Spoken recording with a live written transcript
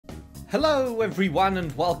Hello everyone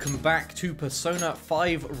and welcome back to Persona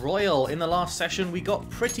 5 Royal. In the last session we got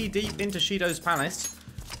pretty deep into Shido's palace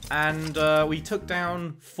and we took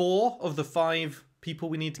down 4 of the 5 people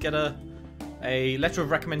we need to get a letter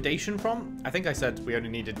of recommendation from. I think I said we only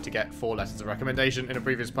needed to get 4 letters of recommendation in a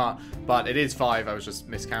previous part, but it is 5, I was just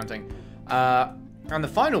miscounting. And the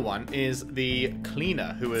final one is the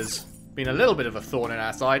cleaner, who has been a little bit of a thorn in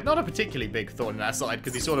our side. Not a particularly big thorn in our side,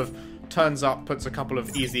 because he sort of turns up, puts a couple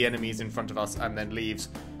of easy enemies in front of us, and then leaves.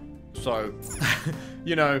 So,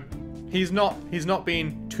 you know, he's not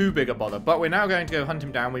been too big a bother. But we're now going to go hunt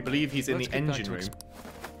him down. We believe he's in the engine room.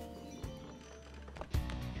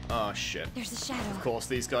 Oh shit. There's a shadow. Of course,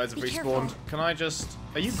 these guys have Be respawned. careful. Can I just...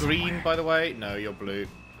 Are you green, by the way? No, you're blue.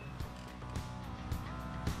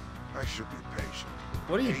 I should be patient.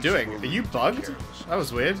 What are you Age doing? will Are you lead to bugged? carelessness. That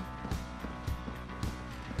was weird.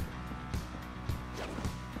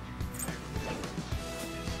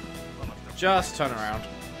 Just turn around.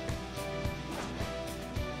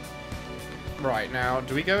 Right, now,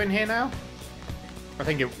 do we go in here now? I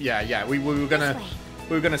think it... Yeah, we were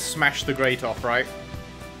gonna smash the grate off, right?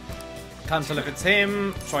 Can't tell if it's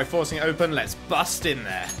him. Try forcing it open. Let's bust in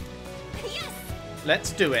there. Yes!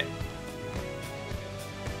 Let's do it.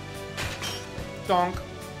 Donk.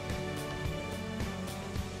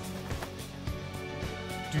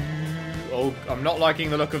 Oh, I'm not liking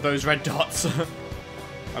the look of those red dots.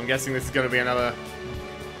 I'm guessing this is going to be another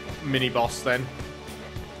mini-boss then.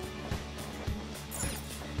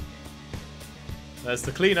 There's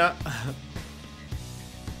the cleaner.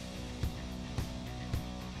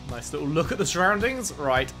 Nice little look at the surroundings.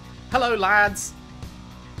 Right. Hello, lads.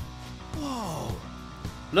 Whoa.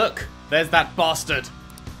 Look, there's that bastard.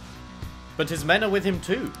 But his men are with him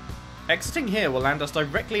too. Exiting here will land us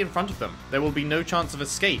directly in front of them. There will be no chance of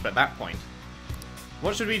escape at that point.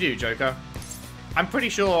 What should we do, Joker? I'm pretty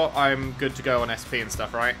sure I'm good to go on SP and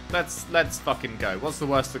stuff, right? Let's fucking go. What's the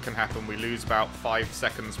worst that can happen? We lose about 5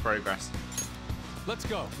 seconds progress. Let's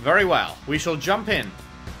go. Very well. We shall jump in.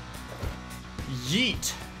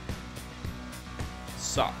 Yeet.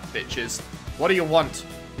 Sup, bitches. What do you want?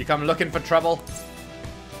 You come looking for trouble?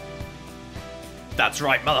 That's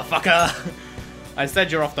right, motherfucker. I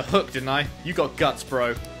said you're off the hook, didn't I? You got guts,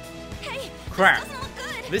 bro. Hey! Crap. This doesn't look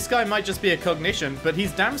good! This guy might just be a cognition, but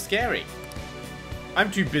he's damn scary. I'm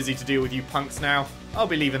too busy to deal with you punks now. I'll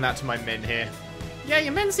be leaving that to my men here. Yeah,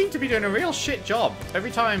 your men seem to be doing a real shit job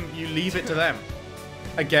every time you leave it to them.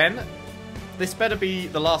 Again? This better be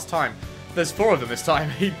the last time. There's 4 of them this time.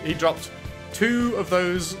 He dropped 2 of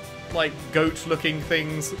those, like, goat-looking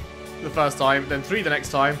things the first time, then 3 the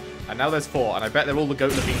next time, and now there's 4, and I bet they're all the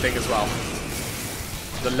goat-looking thing as well.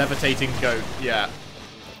 The levitating goat, yeah.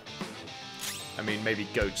 I mean, maybe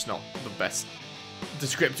goat's not the best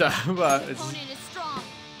descriptor, but it's... Opponent is strong.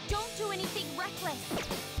 Don't do anything reckless.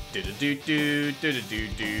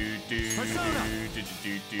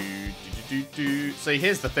 So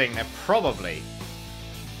here's the thing, they're probably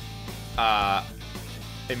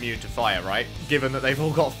immune to fire, right? Given that they've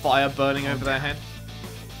all got fire burning over their head.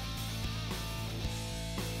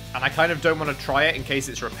 And I kind of don't want to try it in case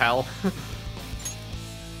it's repel.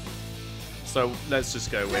 So let's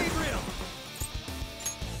just go with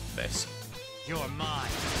this. You're mine.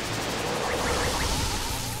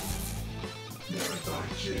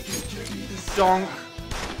 Donk.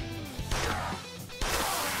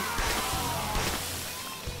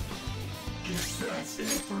 Guess that's it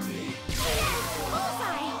for me.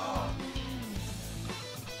 Bullseye!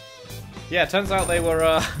 Yeah, turns out they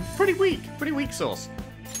were pretty weak sauce.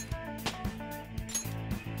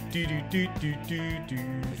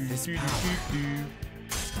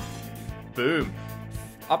 Boom.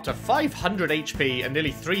 Up to 500 HP and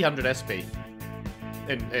nearly 300 SP.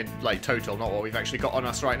 In like total, not what we've actually got on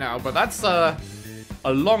us right now, but that's a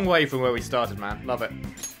long way from where we started, man. Love it.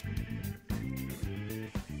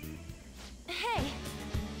 Hey!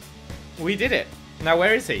 We did it. Now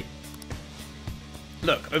where is he?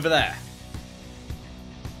 Look, over there.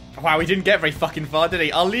 Wow, we didn't get very fucking far, did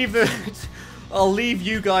he? I'll leave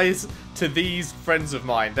you guys to these friends of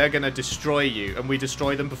mine. They're gonna destroy you, and we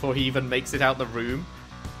destroy them before he even makes it out the room.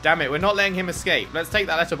 Damn it, we're not letting him escape. Let's take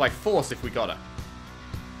that letter by force if we got her.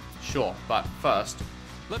 Sure, but first...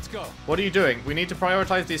 Let's go. What are you doing? We need to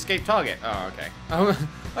prioritize the escape target. Oh, okay.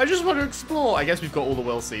 I just want to explore. I guess we've got all the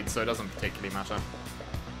will seeds, so it doesn't particularly matter.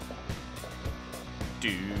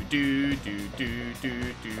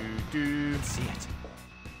 See it.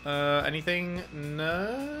 Anything?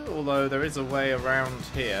 No? Although there is a way around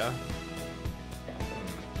here.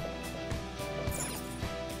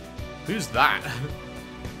 Who's that?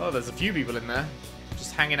 Oh, there's a few people in there.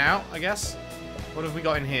 Just hanging out, I guess. What have we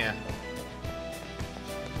got in here?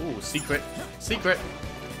 Ooh, secret. Secret.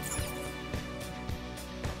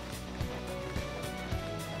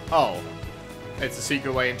 Oh. It's a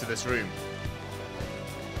secret way into this room.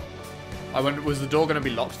 I wonder, was the door going to be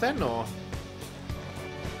locked then, or?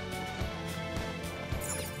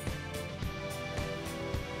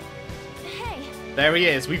 Hey. There he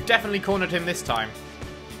is. We've definitely cornered him this time.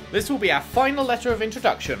 This will be our final letter of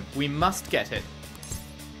introduction. We must get it.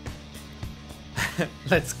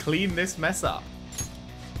 Let's clean this mess up.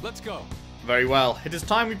 Let's go. Very well. It is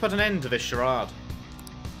time we put an end to this charade.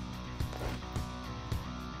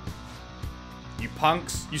 You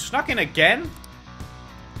punks. You snuck in again?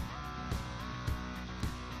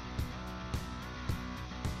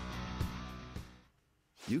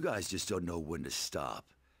 You guys just don't know when to stop.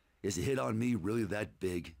 Is a hit on me really that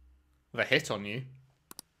big? The hit on you?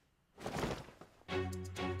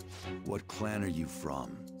 What clan are you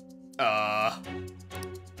from?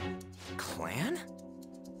 Clan?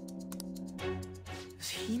 Does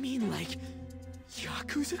he mean like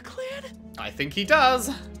Yakuza clan? I think he does.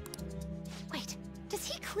 Wait, does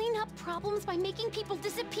he clean up problems by making people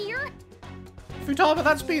disappear? Futaba,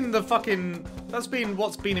 that's been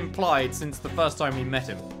what's been implied since the first time we met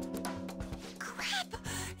him. Crap!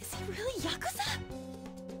 Is he really Yakuza?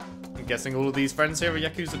 I'm guessing all of these friends here are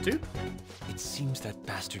Yakuza too? It seems that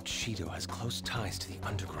bastard Shido has close ties to the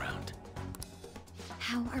underground.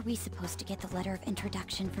 How are we supposed to get the letter of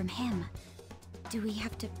introduction from him? Do we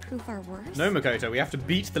have to prove our worth? No, Makoto, we have to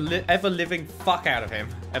beat the ever-living fuck out of him.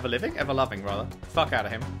 Ever-living? Ever-loving, rather. Fuck out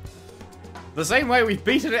of him. The same way we've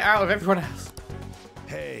beaten it out of everyone else.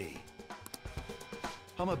 Hey.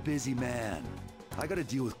 I'm a busy man. I gotta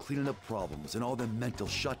deal with cleaning up problems and all the mental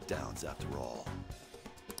shutdowns after all.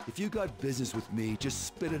 If you got business with me, just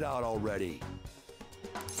spit it out already.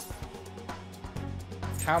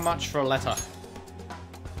 How much for a letter?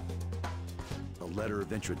 A letter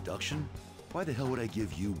of introduction? Why the hell would I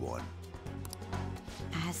give you one?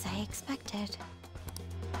 As I expected.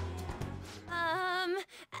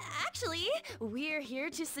 Actually, we're here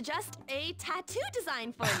to suggest a tattoo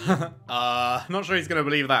design for you. Not sure he's gonna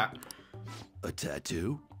believe that. A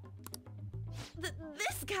tattoo?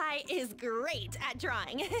 This guy is great at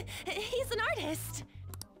drawing. He's an artist.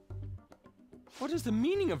 What is the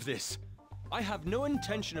meaning of this? I have no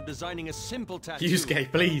intention of designing a simple tattoo.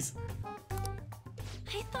 Yusuke, please.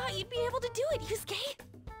 I thought you'd be able to do it, Yusuke.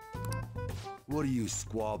 What are you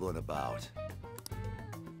squabbling about?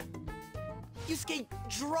 Yusuke,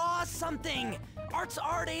 draw something! Art's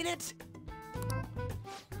art, ain't it?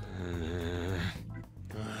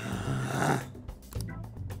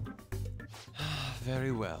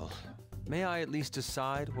 Very well. May I at least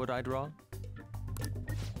decide what I draw?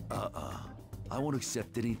 I won't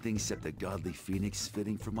accept anything except a godly phoenix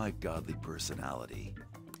fitting for my godly personality.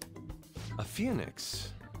 A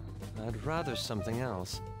phoenix? I'd rather something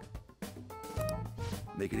else.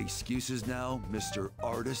 Making excuses now, Mr.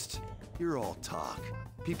 Artist? You're all talk.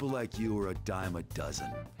 People like you are a dime a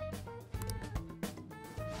dozen.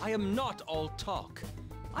 I am not all talk.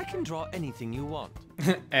 I can draw anything you want.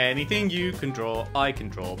 Anything you can draw, I can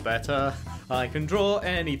draw better. I can draw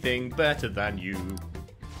anything better than you.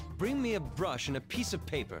 Bring me a brush and a piece of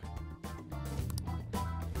paper.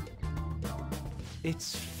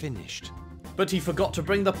 It's finished. But he forgot to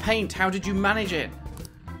bring the paint. How did you manage it?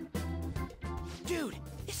 Dude,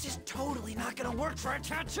 this is totally not gonna work for a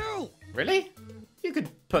tattoo! Really? You could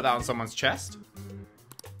put that on someone's chest.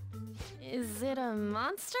 Is it a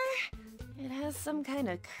monster? It has some kind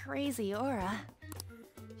of crazy aura.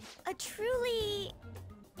 A truly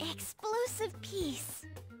explosive piece.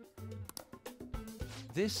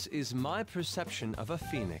 This is my perception of a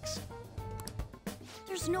phoenix.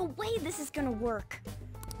 There's no way this is gonna work.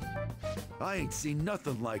 I ain't seen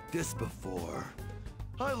nothing like this before.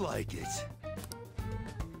 I like it.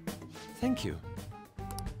 Thank you.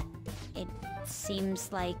 It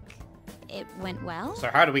seems like it went well. So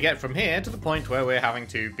how do we get from here to the point where we're having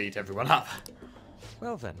to beat everyone up?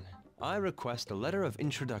 Well then, I request a letter of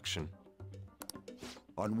introduction.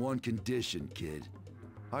 On one condition, kid.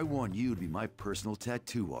 I want you to be my personal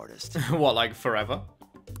tattoo artist. What, like forever?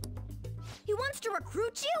 He wants to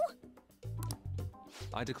recruit you?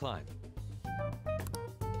 I decline.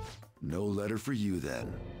 No letter for you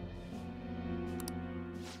then.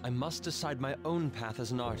 I must decide my own path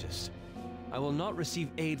as an artist. I will not receive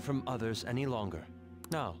aid from others any longer.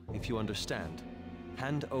 Now, if you understand,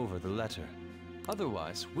 hand over the letter.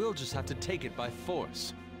 Otherwise, we'll just have to take it by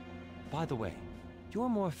force. By the way, you're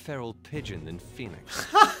more feral pigeon than phoenix.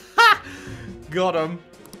 Got him.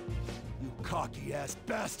 You cocky-ass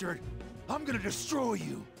bastard! I'm gonna destroy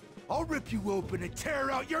you! I'll rip you open and tear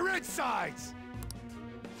out your insides!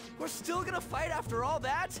 We're still gonna fight after all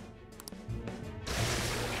that?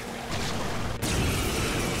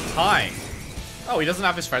 Hi. Oh, he doesn't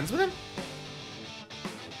have his friends with him?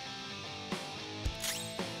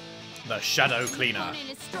 The Shadow Cleaner. Opponent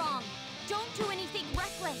is strong. Don't do anything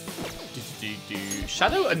reckless.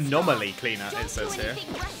 Shadow Anomaly Cleaner, Don't it says do here.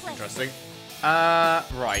 anything reckless. Interesting.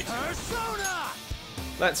 Right. Persona!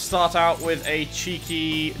 Let's start out with a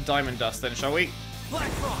cheeky Diamond Dust then, shall we? Black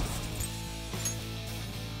Frost!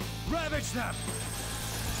 Ravage them!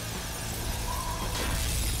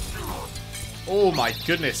 Oh my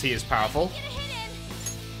goodness, he is powerful. Get a hit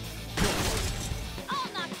in.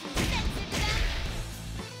 I'll knock some sense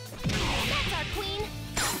into them. That's our queen.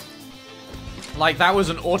 Like, that was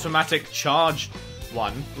an automatic charge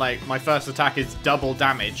one. Like, my first attack is double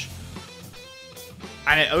damage.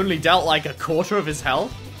 And it only dealt like a quarter of his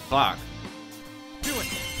health? Fuck. Do it!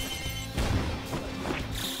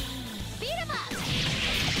 Beat him up.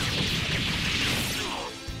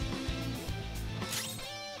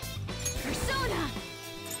 Persona.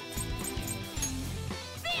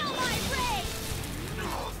 Feel my rage.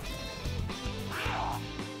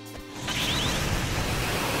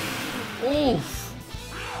 Oof.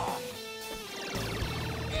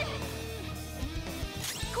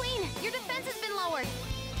 Queen, your defense has been lowered.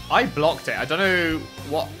 I blocked it. I don't know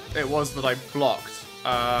what it was that I blocked.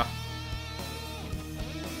 I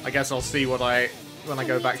guess I'll see what when I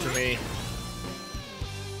go back to me.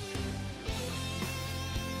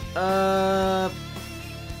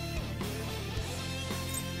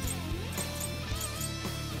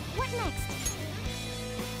 What next?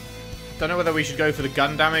 Don't know whether we should go for the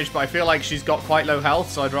gun damage, but I feel like she's got quite low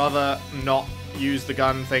health, so I'd rather not use the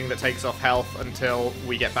gun thing that takes off health until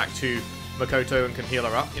we get back to Makoto and can heal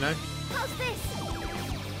her up, you know? How's this?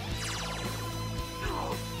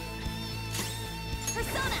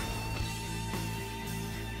 Persona.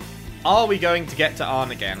 Are we going to get to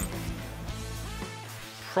Arn again?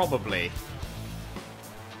 Probably.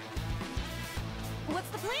 What's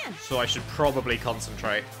the plan? So I should probably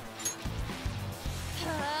concentrate.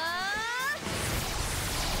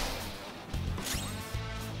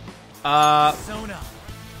 Persona!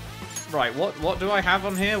 Right, what do I have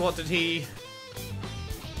on here? What did he...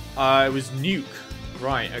 it was nuke.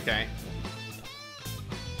 Right, okay.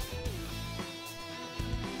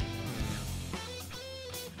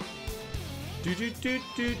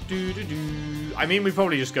 I mean, we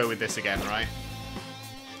probably just go with this again, right?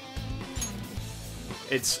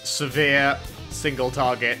 It's severe, single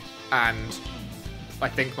target, and I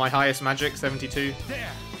think my highest magic, 72. There!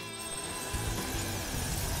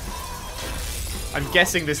 I'm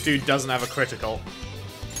guessing this dude doesn't have a critical.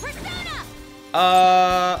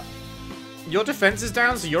 Persona. Your defense is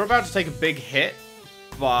down, so you're about to take a big hit,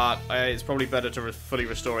 but it's probably better to fully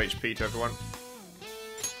restore HP to everyone.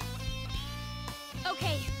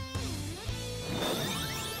 Okay.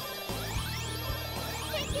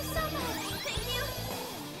 Thank you so much. Thank you.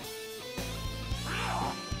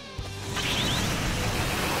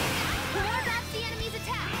 Ward off the enemy's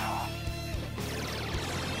attack.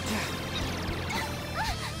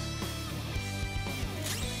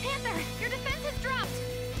 Panther, your defense has dropped.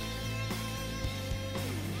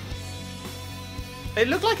 It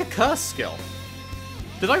looked like a curse skill.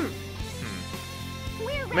 Did I?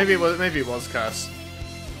 We're ready. Maybe it was curse.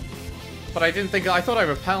 But I didn't think. I thought I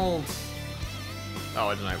repelled. Oh,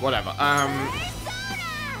 I don't know. Whatever. Persona!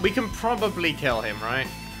 We can probably kill him, right?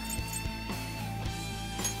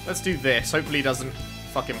 Let's do this. Hopefully he doesn't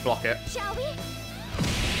fucking block it. Shall we?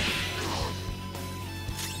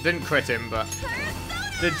 Didn't crit him, but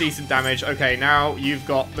Persona! did decent damage. Okay, now you've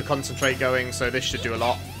got the concentrate going, so this should do a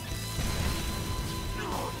lot.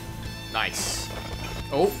 Nice.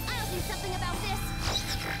 Oh. I'll do something about this.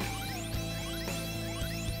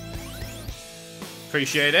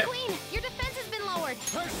 Appreciate it. Queen, your defense has been lowered.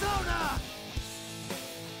 Persona!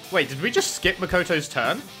 Wait, did we just skip Makoto's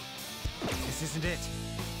turn? This isn't it.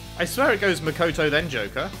 I swear it goes Makoto then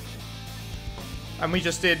Joker. And we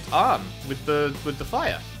just did Arn with the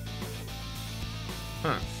fire.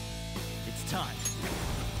 Huh. It's time.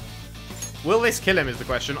 Will this kill him is the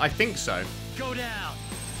question. I think so. Go down!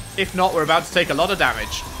 If not, we're about to take a lot of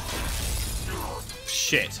damage.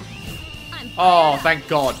 Shit. I'm Oh, fired up. thank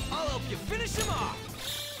God. I'll help you finish him off!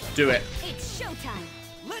 Do it. It's showtime.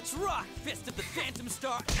 Let's rock, Fist of the Phantom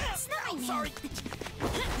Star! It's not my Sorry!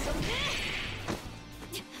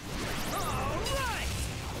 Alright!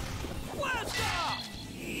 Blast off!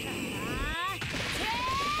 Take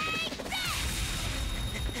that!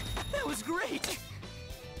 That was great!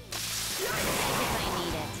 If I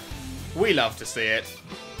need it. We love to see it.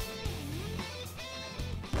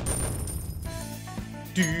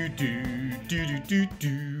 Do do do do do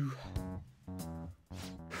do.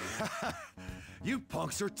 You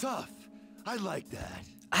punks are tough. I like that.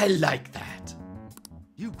 I like that.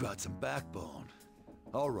 You've got some backbone.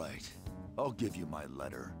 All right, I'll give you my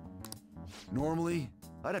letter. Normally,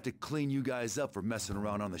 I'd have to clean you guys up for messing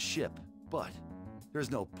around on the ship, but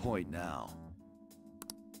there's no point now.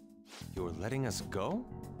 You're letting us go?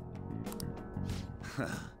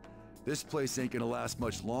 This place ain't gonna last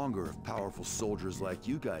much longer if powerful soldiers like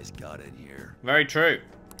you guys got in here. Very true.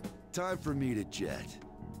 Time for me to jet.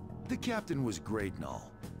 The captain was great and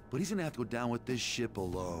all, but he's gonna have to go down with this ship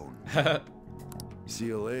alone. See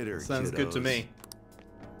you later, Sounds kiddos. good to me.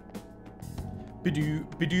 Bidoo,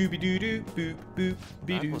 bidoo, bidoo, doo, boop, boop, That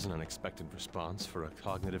bidoo. was an unexpected response for a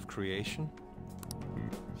cognitive creation.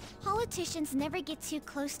 Politicians never get too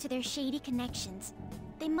close to their shady connections.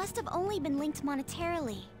 They must have only been linked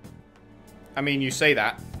monetarily. I mean, you say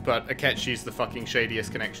that, but Akechi's the fucking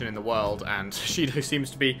shadiest connection in the world, and Shido seems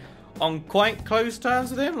to be on quite close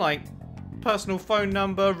terms with him, like personal phone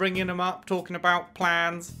number, ringing him up, talking about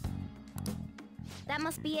plans. That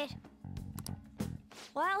must be it.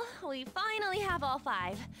 Well, we finally have all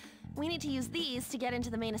 5. We need to use these to get into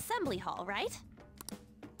the main assembly hall, right?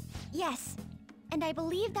 Yes, and I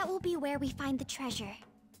believe that will be where we find the treasure.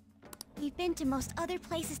 We've been to most other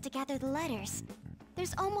places to gather the letters.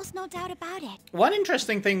 There's almost no doubt about it. One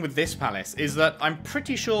interesting thing with this palace is that I'm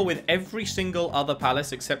pretty sure with every single other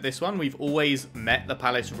palace except this one, we've always met the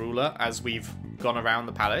palace ruler as we've gone around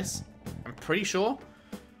the palace. I'm pretty sure.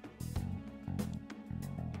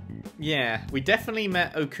 Yeah, we definitely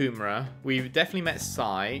met Okumura. We definitely met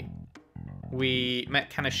Sai. We met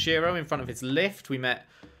Kaneshiro in front of his lift. We met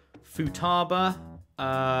Futaba,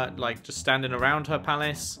 like just standing around her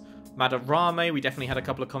palace. Madarame, we definitely had a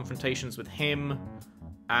couple of confrontations with him.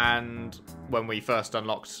 And when we first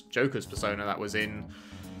unlocked Joker's persona, that was in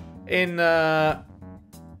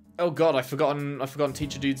oh god, I've forgotten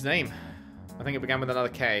teacher dude's name. I think it began with another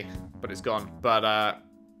K, but it's gone. But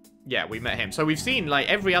yeah, we met him. So we've seen, like,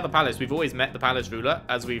 every other palace, we've always met the palace ruler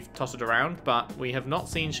as we've totted around, but we have not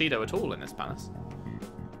seen Shido at all in this palace.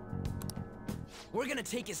 We're gonna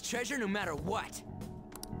take his treasure no matter what.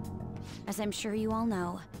 As I'm sure you all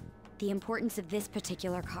know, the importance of this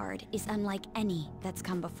particular card is unlike any that's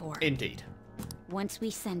come before. Indeed. Once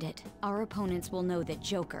we send it, our opponents will know that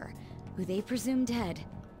Joker, who they presume dead,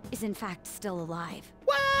 is in fact still alive.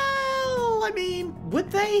 Well, I mean,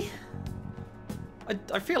 would they?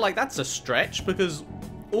 I feel like that's a stretch, because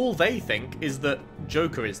all they think is that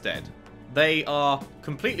Joker is dead. They are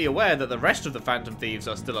completely aware that the rest of the Phantom Thieves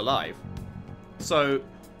are still alive. So,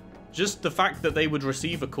 just the fact that they would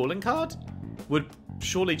receive a calling card would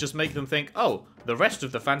surely just make them think, oh, the rest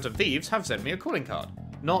of the Phantom Thieves have sent me a calling card.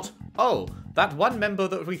 Not, oh, that one member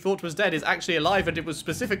that we thought was dead is actually alive and it was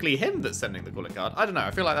specifically him that's sending the calling card. I don't know,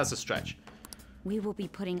 I feel like that's a stretch. We will be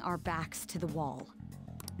putting our backs to the wall.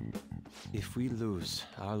 If we lose,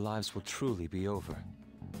 our lives will truly be over.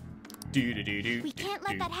 We can't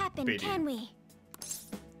let that happen, can we?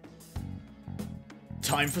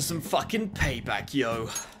 Time for some fucking payback, yo.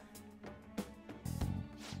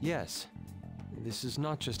 Yes, this is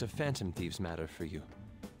not just a Phantom Thieves matter for you.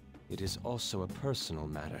 It is also a personal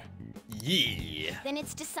matter. Yeah. Then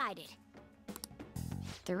it's decided.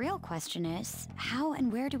 The real question is, how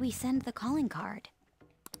and where do we send the calling card?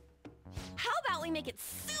 How about we make it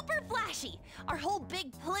super flashy? Our whole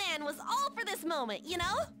big plan was all for this moment, you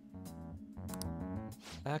know?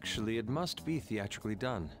 Actually, it must be theatrically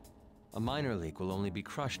done. A minor league will only be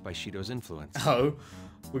crushed by Shido's influence. Oh,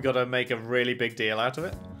 we gotta make a really big deal out of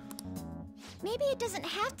it? Maybe it doesn't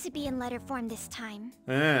have to be in letter form this time.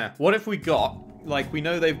 What if we got, like, we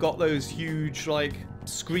know they've got those huge, like,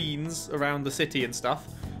 screens around the city and stuff.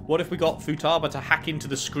 What if we got Futaba to hack into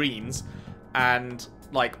the screens and,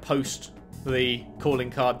 like, post the calling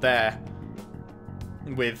card there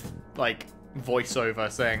with, like,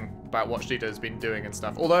 voiceover saying about what Shido's been doing and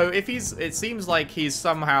stuff. Although, if it seems like he's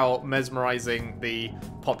somehow mesmerizing the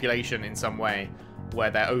population in some way, where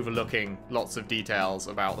they're overlooking lots of details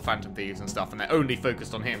about the Phantom Thieves and stuff, and they're only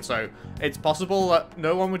focused on him. So it's possible that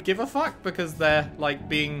no one would give a fuck because they're, like,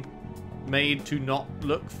 being made to not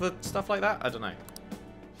look for stuff like that? I don't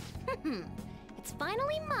know. It's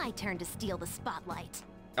finally my turn to steal the spotlight.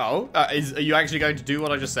 Oh, are you actually going to do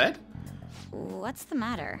what I just said? What's the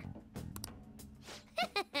matter?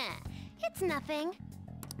 It's nothing.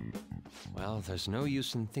 Well, there's no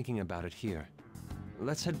use in thinking about it here.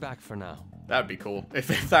 Let's head back for now. That'd be cool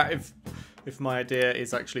if my idea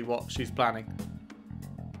is actually what she's planning.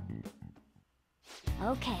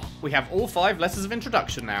 Okay. We have all 5 letters of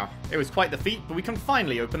introduction now. It was quite the feat, but we can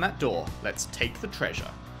finally open that door. Let's take the treasure.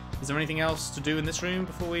 Is there anything else to do in this room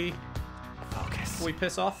before we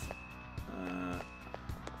piss off?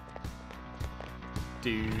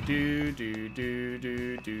 Do do do do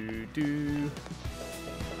do do do.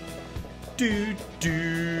 Do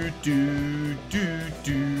do do do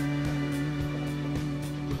do.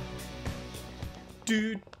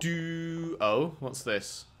 Do do. Oh, what's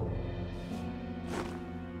this?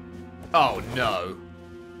 Oh no.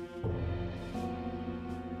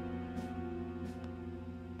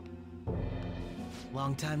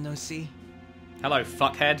 Long time no see. Hello,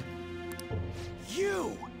 fuckhead.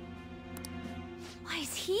 You! Why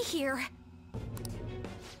is he here?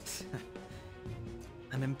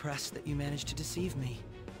 I'm impressed that you managed to deceive me.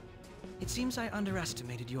 It seems I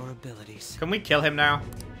underestimated your abilities. Can we kill him now?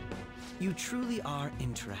 You truly are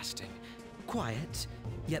interesting. Quiet,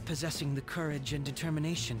 yet possessing the courage and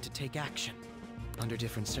determination to take action. Under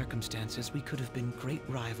different circumstances, we could have been great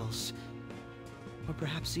rivals. Or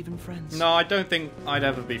perhaps even friends. No, I don't think I'd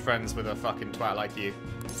ever be friends with a fucking twat like you.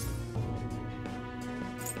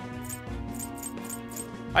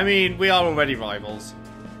 I mean, we are already rivals.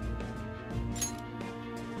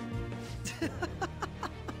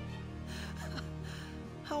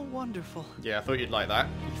 How wonderful. Yeah, I thought you'd like that.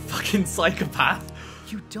 You fucking psychopath.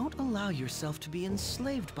 You don't allow yourself to be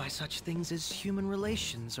enslaved by such things as human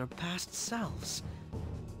relations or past selves.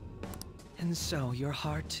 And so, your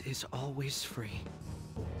heart is always free.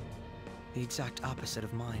 The exact opposite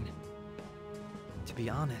of mine. To be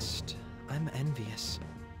honest, I'm envious.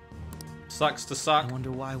 Sucks to suck. I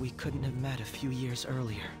wonder why we couldn't have met a few years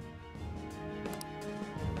earlier.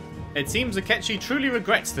 It seems Akechi truly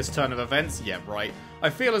regrets this turn of events. Yeah, right. I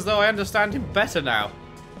feel as though I understand him better now.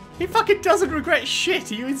 He fucking doesn't regret shit.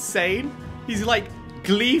 Are you insane? He's like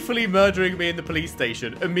gleefully murdering me in the police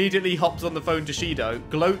station, immediately hops on the phone to Shido,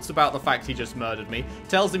 gloats about the fact he just murdered me,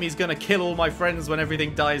 tells him he's gonna kill all my friends when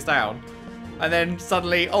everything dies down, and then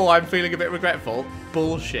suddenly, oh, I'm feeling a bit regretful.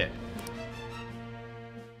 Bullshit.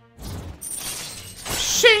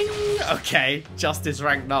 Shing! Okay, Justice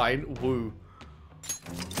rank 9. Woo.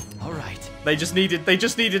 All right. They just needed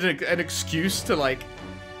an excuse to like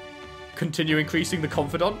continue increasing the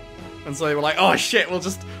confidant, and so they were like, oh shit, we'll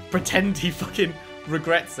just pretend he fucking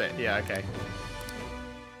regrets it. Yeah, okay.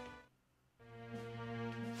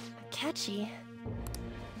 Catchy.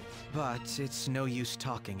 But it's no use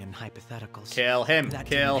talking in hypotheticals. Kill him, That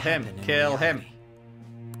kill didn't him, happen in kill him. reality.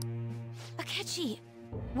 Akechi,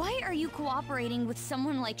 why are you cooperating with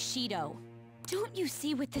someone like Shido? Don't you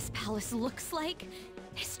see what this palace looks like?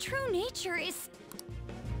 His true nature is...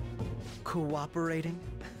 Cooperating?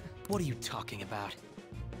 What are you talking about?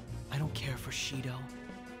 I don't care for Shido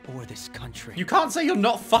or this country. You can't say you're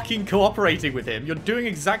not fucking cooperating with him. You're doing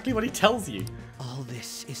exactly what he tells you. All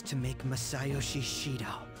this is to make Masayoshi Shido,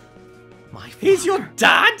 my father, He's your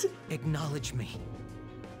dad? acknowledge me,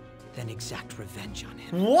 then exact revenge on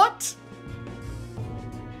him. What?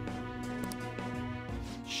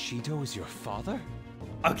 Shido is your father?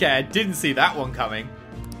 Okay, I didn't see that one coming.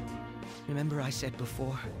 Remember I said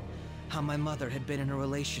before how my mother had been in a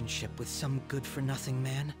relationship with some good-for-nothing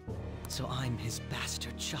man? So I'm his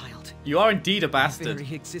bastard child. You are indeed a My bastard.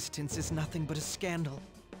 very existence is nothing but a scandal.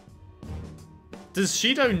 Does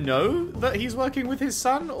Shido know that he's working with his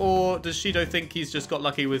son, or does Shido think he's just got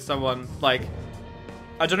lucky with someone, like...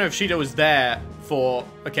 I don't know if Shido was there for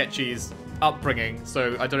Akechi's upbringing,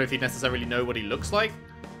 so I don't know if he'd necessarily know what he looks like.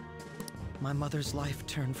 My mother's life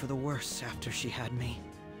turned for the worse after she had me.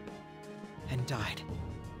 And died.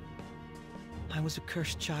 I was a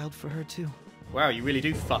cursed child for her too. Wow, you really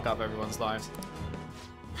do fuck up everyone's lives.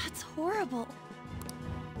 That's horrible.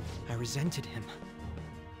 I resented him,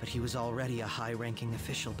 but he was already a high-ranking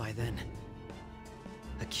official by then.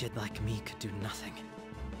 A kid like me could do nothing.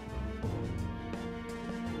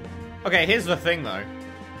 Okay, here's the thing though.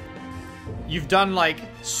 You've done like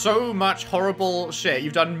so much horrible shit.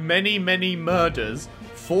 You've done many, many murders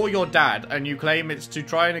for your dad, and you claim it's to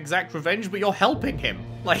try and exact revenge, but you're helping him.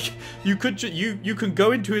 Like, you could you can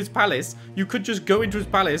go into his palace. You could just go into his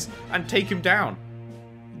palace and take him down.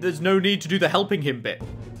 There's no need to do the helping him bit.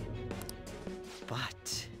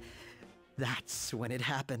 But that's when it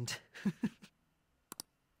happened.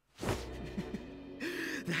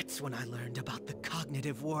 That's when I learned about the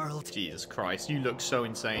cognitive world. Jesus Christ, you look so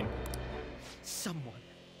insane. Someone,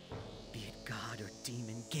 be it God or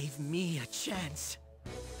demon, gave me a chance.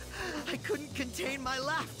 I couldn't contain my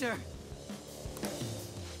laughter.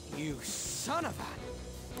 You son of a...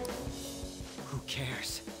 Who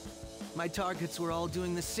cares? My targets were all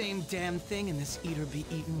doing the same damn thing in this eat or be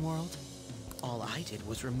eaten world. All I did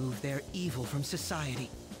was remove their evil from society.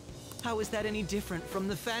 How is that any different from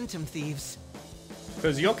the Phantom Thieves?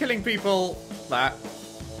 Because you're killing people that,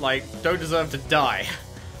 like, don't deserve to die.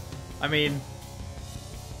 I mean,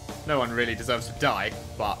 no one really deserves to die,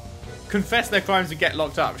 but confess their crimes and get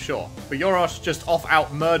locked up, sure. But you're just off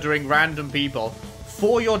out murdering random people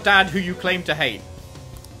for your dad who you claim to hate.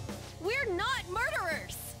 We're not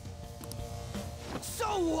murderers! So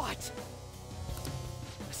what?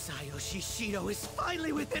 Masayoshi Shido is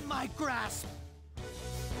finally within my grasp!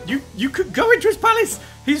 You could go into his palace!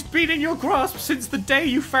 He's been in your grasp since the day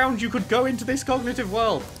you found you could go into this cognitive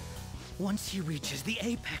world. Once he reaches the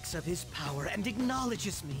apex of his power and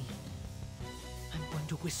acknowledges me, I'm going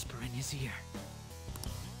to whisper in his ear.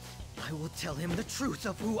 I will tell him the truth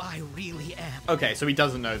of who I really am. Okay, so he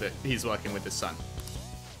doesn't know that he's working with his son.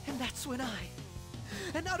 And that's when I,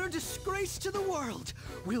 an utter disgrace to the world,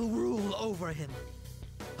 will rule over him.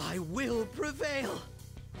 I will prevail.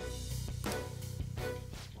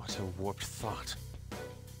 What a warped thought.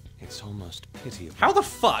 It's almost pitiable. How the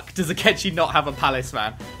fuck does Akechi not have a palace,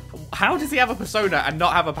 man? How does he have a persona and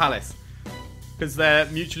not have a palace? Because they're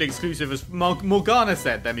mutually exclusive, as Morgana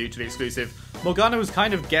said they're mutually exclusive. Morgana was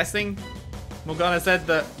kind of guessing. Morgana said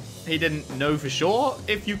that he didn't know for sure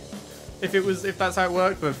if that's how it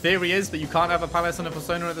worked, but the theory is that you can't have a palace and a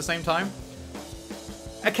persona at the same time.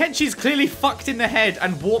 Akechi's clearly fucked in the head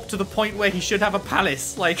and warped to the point where he should have a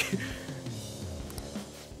palace, like...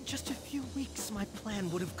 Just a few weeks, my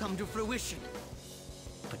plan would have come to fruition.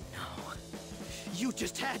 But no, you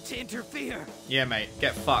just had to interfere. Yeah, mate,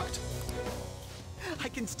 get fucked. I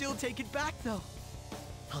can still take it back, though.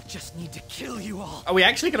 I'll just need to kill you all. Are we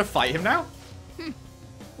actually gonna fight him now?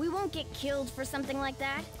 We won't get killed for something like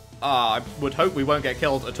that. I would hope we won't get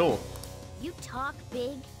killed at all. You talk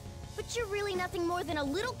big, but you're really nothing more than a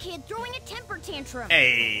little kid throwing a temper tantrum.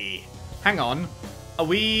 Hey, hang on. Are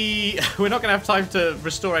we... We're not gonna have time to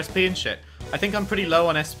restore SP and shit. I think I'm pretty low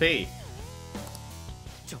on SP.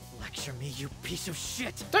 Don't lecture me, you piece of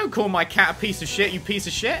shit. Don't call my cat a piece of shit, you piece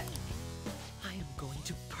of shit. I am going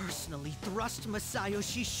to personally thrust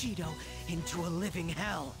Masayoshi Shido into a living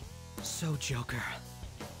hell. So, Joker,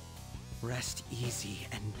 rest easy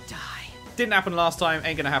and die. Didn't happen last time,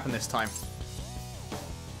 ain't gonna happen this time.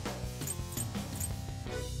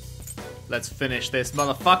 Let's finish this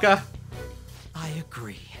motherfucker. I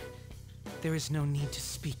agree. There is no need to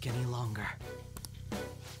speak any longer.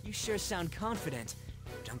 You sure sound confident.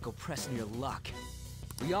 Don't go pressing your luck.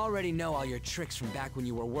 We already know all your tricks from back when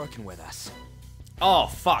you were working with us. Oh,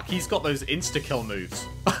 fuck, he's got those insta-kill moves.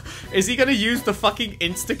 Is he gonna use the fucking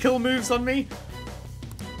insta-kill moves on me?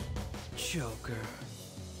 Joker,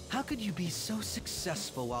 how could you be so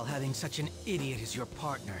successful while having such an idiot as your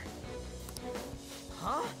partner?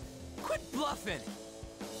 Huh? Quit bluffing!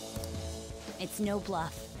 It's no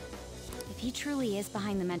bluff. If he truly is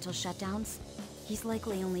behind the mental shutdowns, he's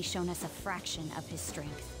likely only shown us a fraction of his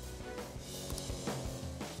strength.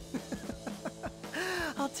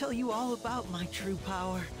 I'll tell you all about my true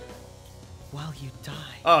power while you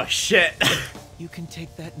die. Oh, shit. You can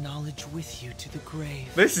take that knowledge with you to the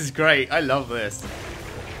grave. This is great. I love this.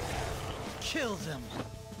 Kill them.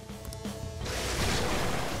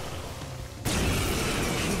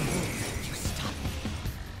 You stop.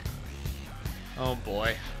 Oh,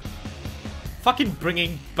 boy. Fucking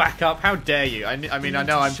bringing back up. How dare you? I mean, I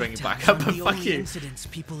know I'm bringing back up, but fuck you. Incidents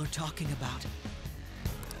people are talking about.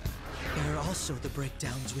 There are also the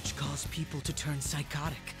breakdowns which cause people to turn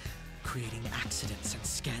psychotic, creating accidents and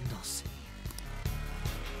scandals.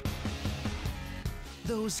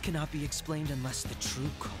 Those cannot be explained unless the true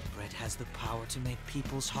culprit has the power to make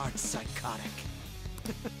people's hearts psychotic.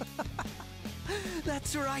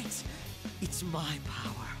 That's right. It's my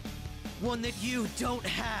power. One that you don't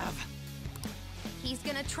have. He's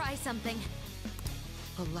gonna try something.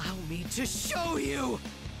 Allow me to show you!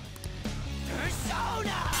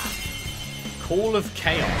 Persona! Call of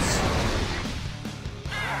Chaos.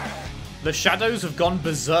 The shadows have gone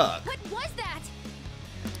berserk. What was that?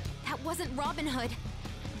 That wasn't Robin Hood.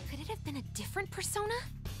 Could it have been a different persona?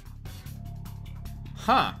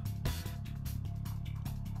 Huh.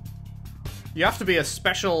 You have to be a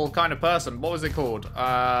special kind of person. What was it called?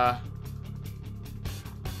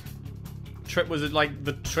 Was it like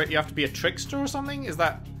the trick? You have to be a trickster or something? Is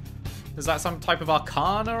that some type of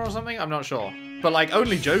arcana or something? I'm not sure. But like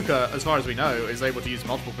only Joker, as far as we know, is able to use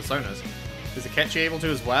multiple personas. Is Akechi able to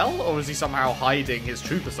as well, or is he somehow hiding his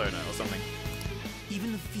true persona or something?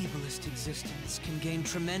 Even the feeblest existence can gain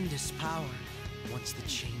tremendous power once the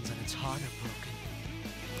chains on its heart are broken.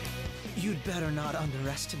 You'd better not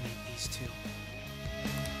underestimate these two.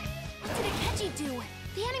 What did Akechi do?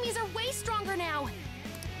 The enemies are way stronger now.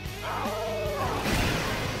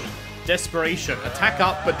 Desperation. Attack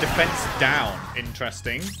up, but defense down.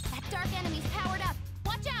 Interesting. That dark enemy's powered up.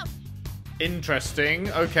 Watch out!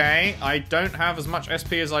 Interesting. Okay. I don't have as much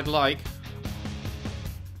SP as I'd like.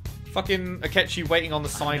 Fucking Akechi waiting on the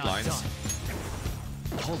sidelines.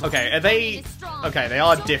 Okay, are they... Okay, they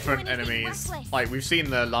are different enemies. Like, we've seen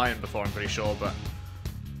the lion before, I'm pretty sure, but...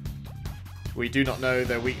 we do not know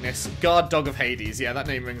their weakness. Guard Dog of Hades. Yeah, that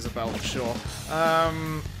name rings a bell for sure.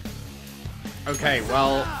 Okay,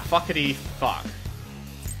 well, fuckity fuck.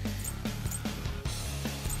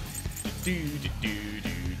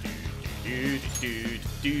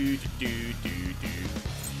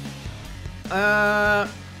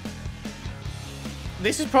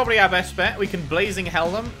 This is probably our best bet. We can Blazing Hell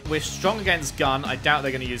them. We're strong against gun. I doubt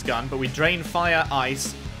they're going to use gun, but we drain fire,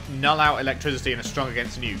 ice, null out electricity, and are strong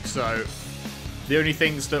against nuke. So the only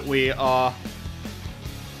things that we are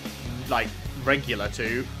like regular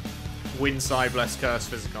to: Wind, Side, Bless, Curse,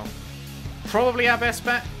 Physical. Probably our best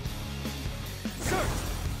bet.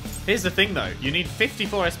 Here's the thing though, you need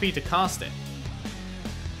 54 SP to cast it.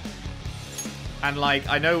 And like,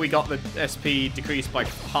 I know we got the SP decreased by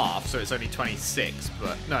half, so it's only 26,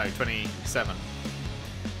 but no, 27.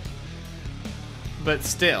 But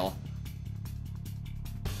still.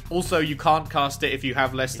 Also, you can't cast it if you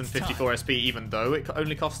have less than 54 SP, even though it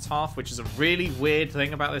only costs half, which is a really weird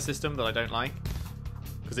thing about this system that I don't like.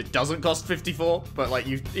 Because it doesn't cost 54, but like,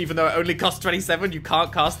 even though it only costs 27, you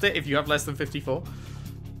can't cast it if you have less than 54.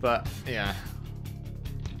 But, yeah.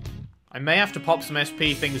 I may have to pop some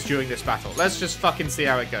SP things during this battle. Let's just fucking see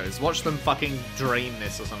how it goes. Watch them fucking drain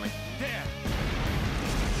this or something.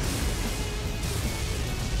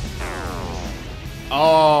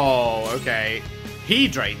 Oh, okay. He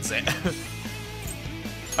drains it.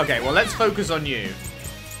 Okay, well, let's focus on you.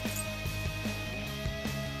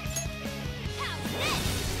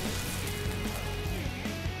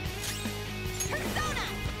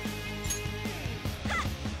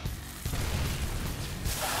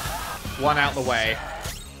 One out the way.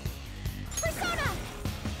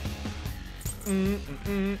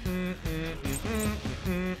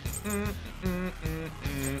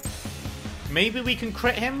 Maybe we can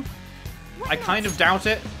crit him? I kind of doubt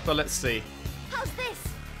it, but let's see. How's this?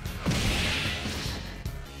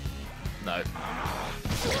 No.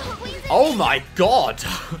 Oh my god!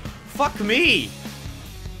 Fuck me!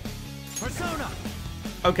 Persona!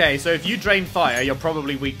 Okay, so if you drain fire, you're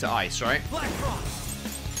probably weak to ice, right? Black Frost!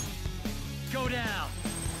 Go down!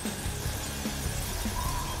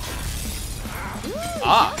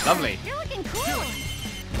 Ah, lovely. You're looking cool.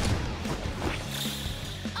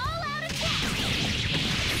 All out attack.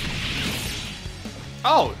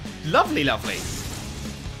 Oh, lovely, lovely.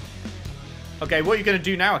 Okay, what are you gonna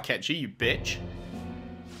do now, Akechi, you bitch?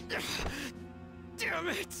 Damn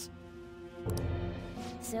it!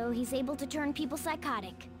 So he's able to turn people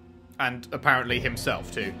psychotic. And apparently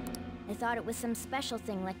himself, too. I thought it was some special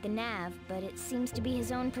thing like the nav, but it seems to be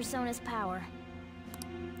his own persona's power.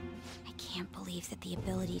 I can't believe that the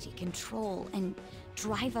ability to control and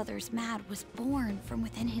drive others mad was born from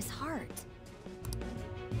within his heart.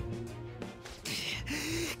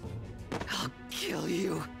 I'll kill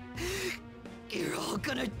you. You're all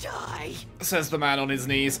gonna die. Says the man on his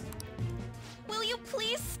knees. Will you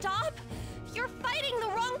please stop? You're fighting the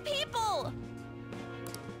wrong people!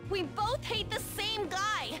 We both hate the same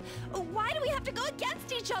guy! Why do we have to go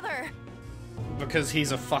against each other? Because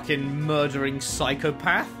he's a fucking murdering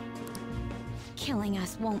psychopath? Killing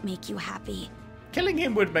us won't make you happy. Killing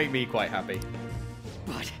him would make me quite happy.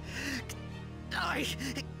 But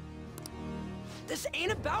This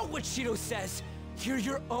ain't about what Shido says. You're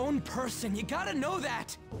your own person. You gotta know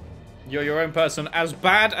that. You're your own person, as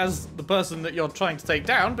bad as the person that you're trying to take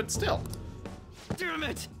down, but still. Damn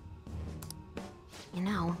it! You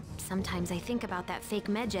know, sometimes I think about that fake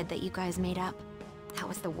medjed that you guys made up. That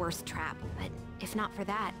was the worst trap, but if not for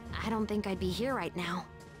that, I don't think I'd be here right now.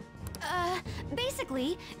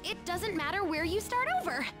 Basically, it doesn't matter where you start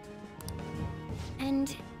over.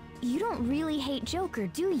 And you don't really hate Joker,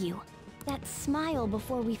 do you? That smile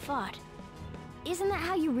before we fought. Isn't that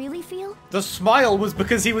how you really feel? The smile was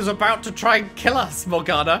because he was about to try and kill us,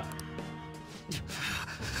 Morgana.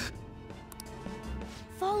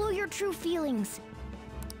 Follow your true feelings.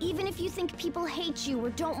 Even if you think people hate you or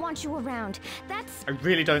don't want you around, that's... I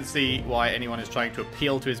really don't see why anyone is trying to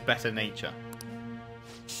appeal to his better nature.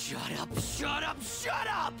 shut up, shut up, shut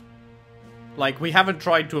up! Like, we haven't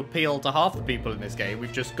tried to appeal to half the people in this game,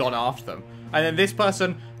 we've just gone after them. And then this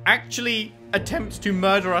person actually attempts to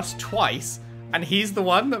murder us twice, And he's the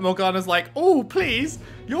one that Morgana's like, oh, please,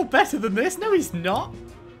 you're better than this. No, he's not.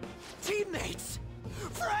 Teammates!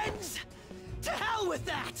 Friends! To hell with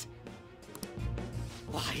that!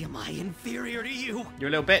 Why am I inferior to you? You're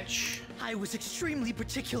a little bitch. I was extremely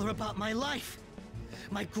particular about my life.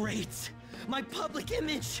 My grades. My public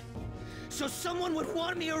image. So someone would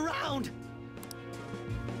want me around.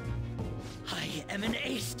 I am an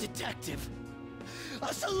ace detective.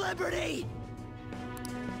 A celebrity!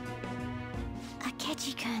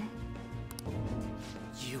 Akechi-kun.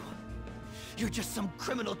 You're just some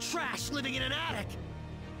criminal trash living in an attic.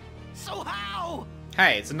 So how?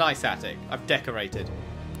 Hey, it's a nice attic. I've decorated.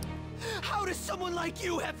 How does someone like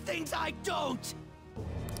you have things I don't?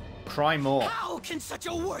 Cry more. How can such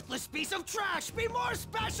a worthless piece of trash be more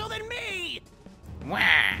special than me? Wah.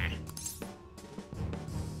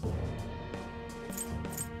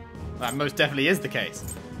 That most definitely is the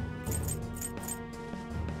case.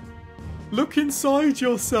 Look inside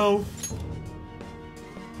yourself.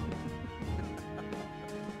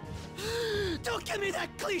 Don't give me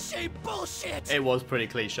that cliche bullshit! It was pretty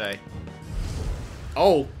cliche.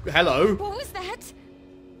 Oh, hello. What was that?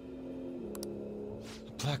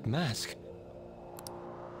 A black mask.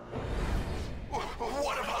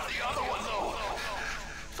 What about the other one, though?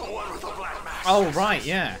 The one with the black mask. Oh, right,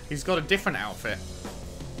 yeah. He's got a different outfit.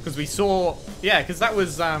 Because we saw... Yeah, because that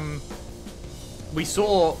was... We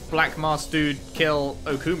saw Black Mask Dude kill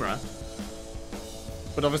Okumura.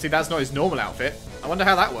 But obviously that's not his normal outfit. I wonder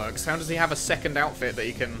how that works. How does he have a second outfit that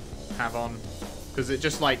he can have on? Because it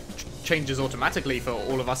just, like, changes automatically for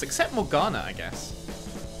all of us, except Morgana, I guess.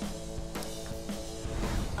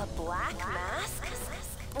 A black mask?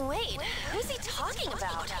 Wait, who's he talking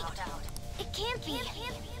about? It can't be.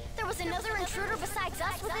 There was another intruder besides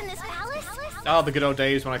us within this palace? Oh, the good old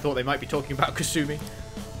days when I thought they might be talking about Kasumi.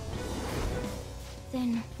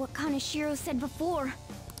 Then what Kaneshiro said before?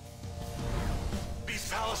 These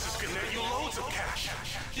palaces can net you loads of cash.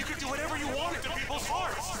 You could do whatever you wanted to people's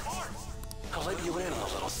hearts. I'll let you in on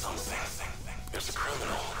a little something. There's a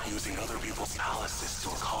criminal using other people's palaces to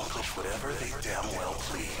accomplish whatever they damn well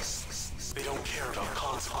please. They don't care about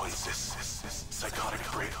consequences, psychotic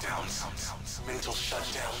breakdowns, mental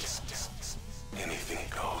shutdowns. Anything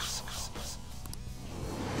goes.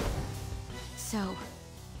 So,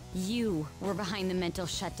 you were behind the mental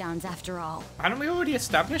shutdowns after all. Hadn't we already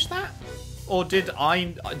established that? Or did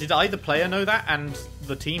either player know that and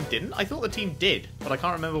the team didn't? I thought the team did, but I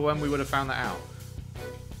can't remember when we would have found that out.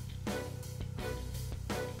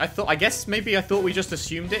 I guess maybe I thought we just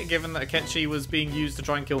assumed it, given that Akechi was being used to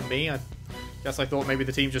try and kill me. I guess I thought maybe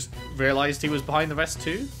the team just realized he was behind the rest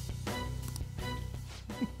too.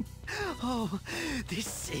 Oh,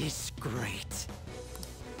 this is great.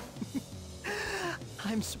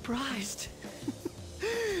 I'm surprised.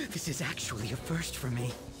 This is actually a first for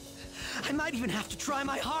me. I might even have to try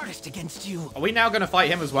my hardest against you. Are we now going to fight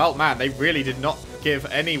him as well? Man, they really did not give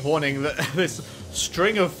any warning that this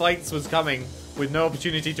string of fights was coming with no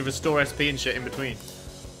opportunity to restore SP and shit in between.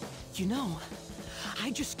 You know,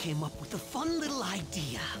 I just came up with a fun little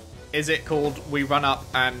idea. Is it called we run up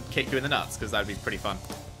and kick you in the nuts? Because that'd be pretty fun.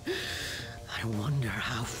 I wonder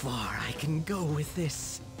how far I can go with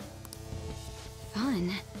this.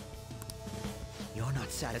 Fun? You're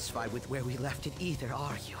not satisfied with where we left it either,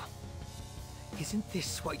 are you? Isn't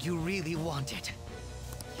this what you really wanted?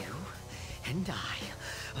 You and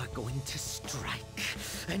I are going to strike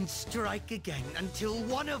and strike again until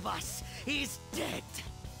one of us is dead.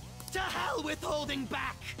 To hell with holding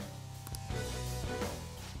back!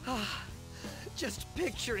 Just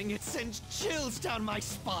picturing it sends chills down my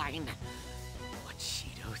spine. What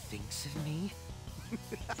Shido thinks of me?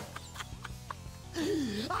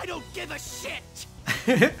 I don't give a shit!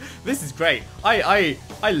 This is great. I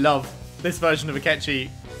love this version of Akechi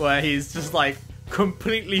where he's just like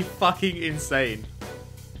completely fucking insane.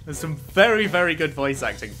 There's some very, very good voice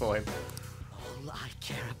acting for him. All I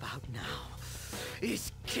care about now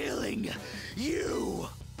is killing you!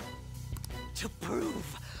 To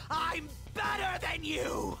prove I'm better than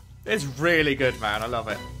you! It's really good, man. I love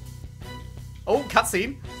it. Oh,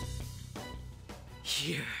 cutscene.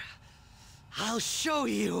 Here, I'll show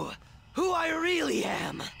you who I really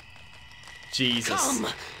am. Jesus. Come,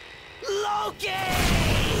 Loki!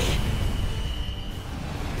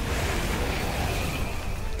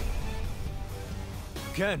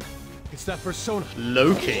 Ken, it's that persona.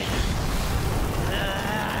 Loki.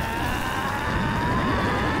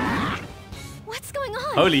 What's going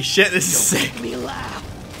on? Holy shit, this is sick. Make me laugh.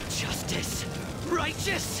 Justice,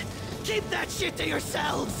 righteous, keep that shit to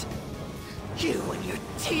yourselves. You and your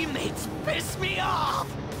teammates piss me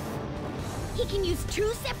off. He can use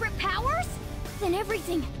two separate powers? breath and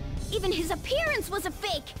everything. Even his appearance was a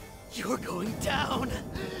fake. You're going down.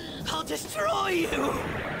 I'll destroy you.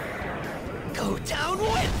 Go down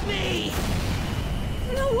with me.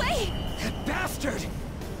 No way! That bastard!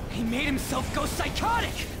 He made himself go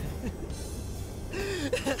psychotic!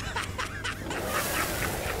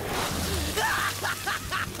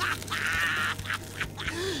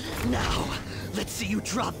 Now, let's see you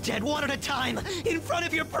drop dead one at a time in front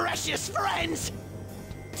of your precious friends.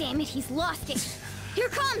 Damn it, he's lost it. Here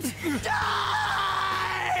comes! Die!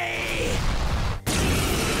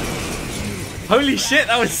 Holy shit,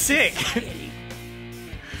 that was sick!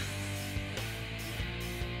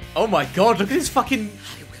 Oh my god, look at this fucking...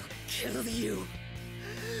 I will kill you.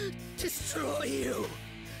 Destroy you.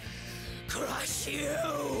 Crush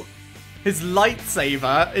you. His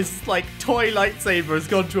lightsaber, his like toy lightsaber has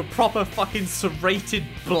gone to a proper fucking serrated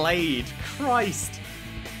blade. Christ.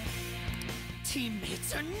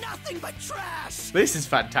 Teammates are nothing but trash. This is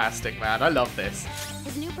fantastic, man. I love this.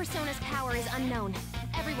 His new persona's power is unknown.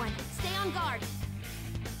 Everyone, stay on guard.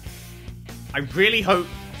 I really hope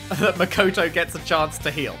that Makoto gets a chance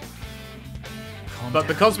to heal. But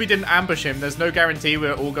because we didn't ambush him, there's no guarantee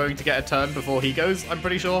we're all going to get a turn before he goes, I'm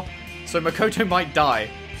pretty sure. So Makoto might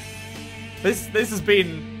die. This has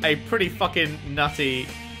been a pretty fucking nutty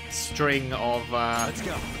string of Let's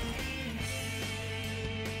go.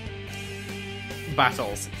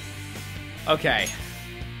 battles. Okay.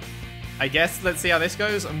 I guess let's see how this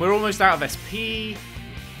goes. And we're almost out of SP.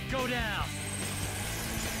 Go down.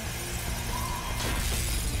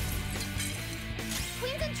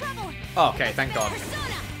 Queen's in trouble. Okay, thank God.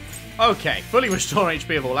 Persona. Okay, fully restore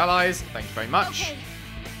HP of all allies. Thank you very much. Okay,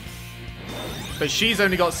 But she's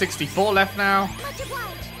only got 64 left now. much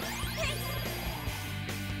obliged.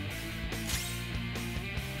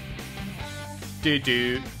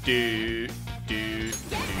 Do.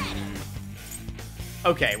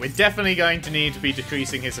 Okay, we're definitely going to need to be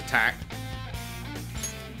decreasing his attack.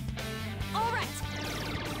 All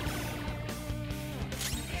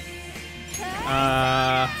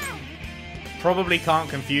right. Probably can't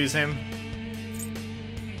confuse him.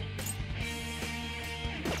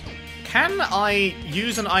 Can I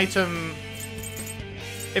use an item...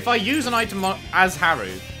 If I use an item as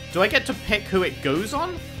Haru, do I get to pick who it goes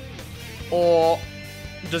on? Or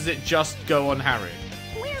does it just go on Haru?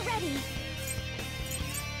 We're ready.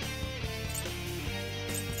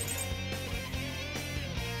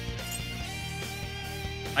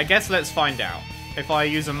 I guess let's find out. If I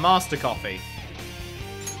use a Master Coffee...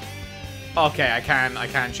 Okay, I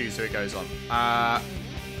can choose who it goes on.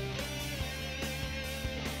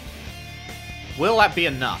 Will that be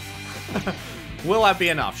enough? Will that be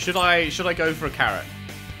enough? Should I go for a carrot?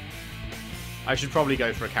 I should probably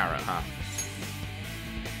go for a carrot, huh?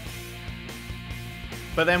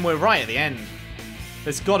 But then we're right at the end.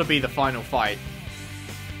 There's got to be the final fight.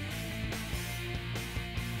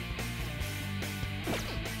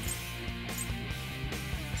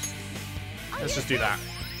 Let's just do that.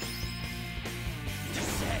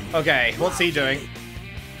 Okay, what's he doing?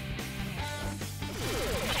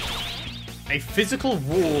 A physical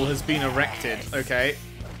wall has been erected. Okay.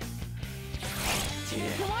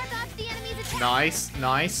 Nice,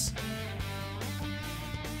 nice.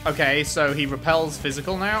 Okay, so he repels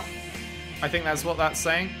physical now. I think that's what that's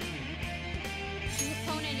saying. The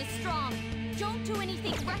opponent is strong. Don't do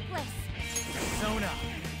anything reckless. Persona.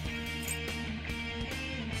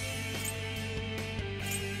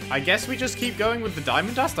 I guess we just keep going with the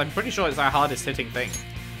Diamond Dust. I'm pretty sure it's our hardest hitting thing.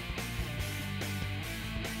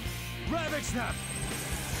 Ravage them.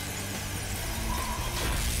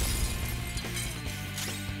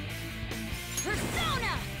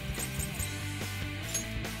 Persona.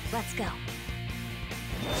 Let's go.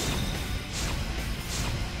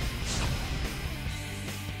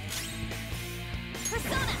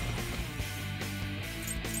 Persona.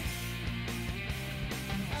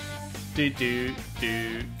 Do.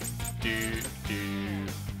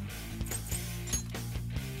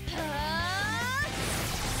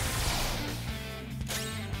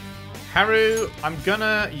 Haru, I'm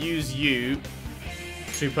gonna use you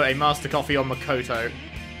to put a Master Coffee on Makoto.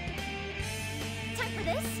 Time for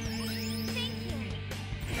this. Thank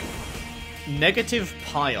you. Negative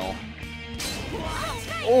pile.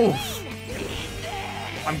 Oh,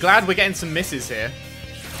 I'm glad we're getting some misses here.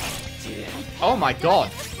 Oh my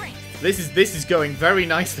god, this is going very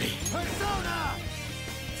nicely.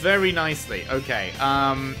 Very nicely. Okay.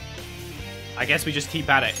 I guess we just keep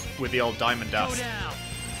at it with the old Diamond Dust. Persona.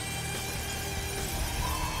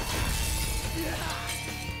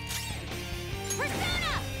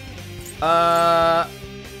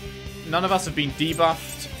 None of us have been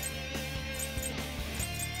debuffed.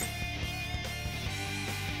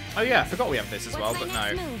 Oh yeah, I forgot we have this as well, but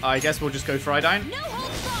no. Move? I guess we'll just go Frydyne. No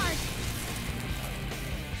holds barred.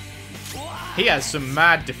 He has some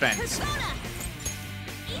mad defense. Persona.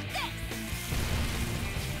 Eat this.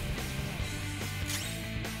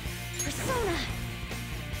 Persona.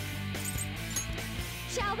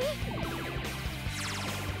 Shall we?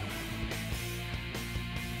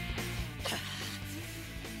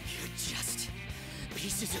 You're just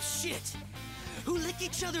pieces of shit who lick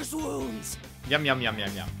each other's wounds. Yum, yum, yum,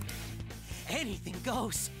 yum, yum. Anything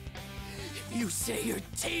goes. If you say your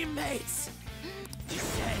teammates,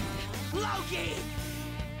 descend Loki.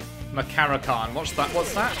 Makarakan. What's that?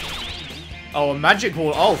 What's that? Oh, a magic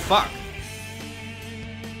wall. Oh, fuck.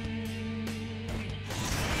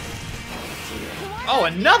 Oh,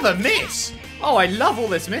 another miss. Oh, I love all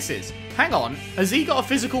this misses. Hang on. Has he got a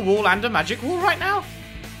physical wall and a magic wall right now?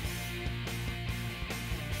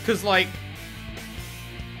 Because, like...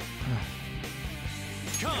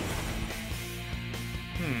 Come.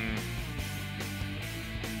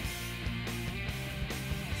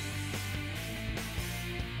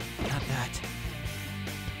 Not that.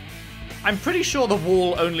 I'm pretty sure the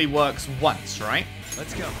wall only works once, right?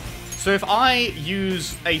 Let's go. So if I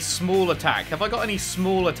use a small attack, have I got any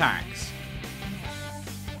small attacks?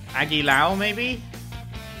 Agilao, maybe?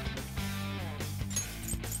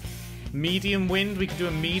 Medium wind? We could do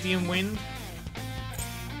a medium wind.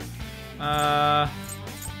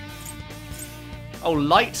 Oh,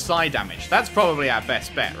 light side damage. That's probably our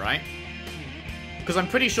best bet, right? Because I'm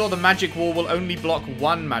pretty sure the magic wall will only block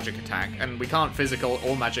one magic attack, and we can't physical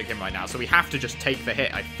or magic him right now, so we have to just take the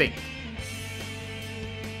hit, I think.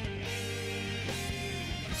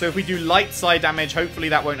 So if we do light side damage, hopefully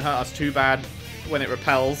that won't hurt us too bad when it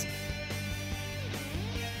repels.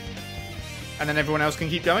 And then everyone else can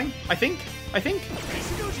keep going, I think?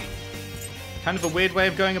 Kind of a weird way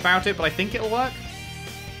of going about it, but I think it'll work.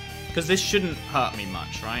 Because this shouldn't hurt me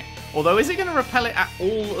much, right? Although, is it going to repel it at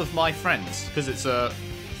all of my friends? Because it's a...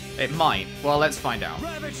 It might. Well, let's find out.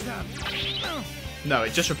 No,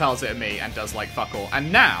 it just repels it at me and does, like, fuck all. And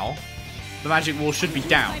now, the magic wall should be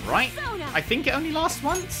down, right? I think it only lasts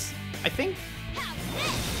once? I think?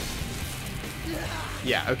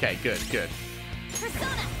 Yeah, okay, good.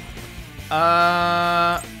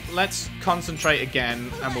 Let's concentrate again,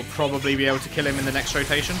 and we'll probably be able to kill him in the next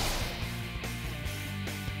rotation.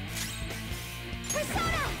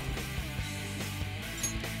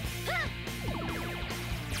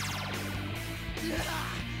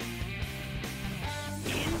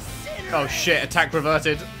 Oh shit, attack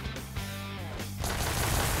reverted. Nice,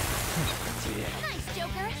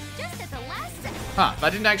 Joker. Just at the last second. Huh, that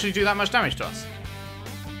didn't actually do that much damage to us.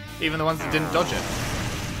 Even the ones that didn't dodge it.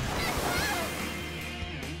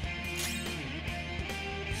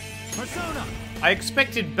 Persona. I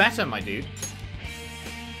expected better, my dude.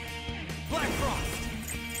 Black Frost.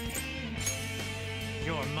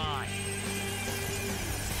 You're mine.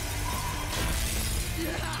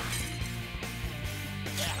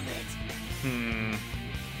 Damn it.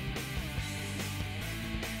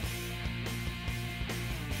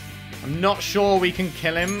 I'm not sure we can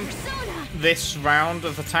kill him Persona. this round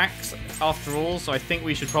of attacks after all, so I think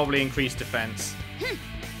we should probably increase defense.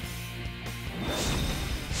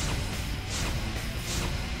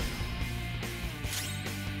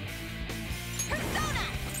 Persona.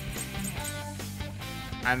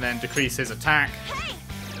 And then decrease his attack. Hey.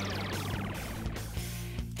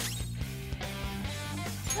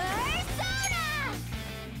 Persona.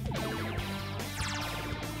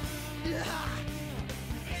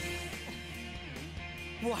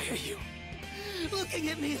 Why are you looking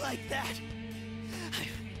at me like that?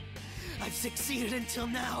 I've succeeded until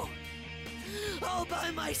now. All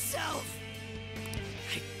by myself.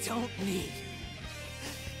 I don't need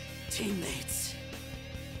teammates.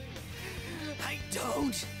 I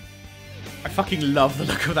don't. I fucking love the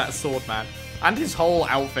look of that sword, man. And his whole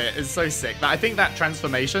outfit is so sick. I think that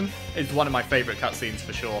transformation is one of my favorite cutscenes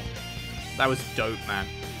for sure. That was dope, man.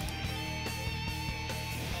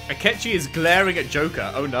 Akechi is glaring at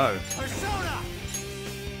Joker. Oh no. Persona.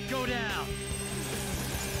 Go down.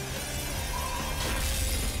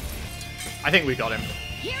 I think we got him.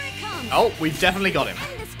 Here it comes. Oh, we've definitely got him.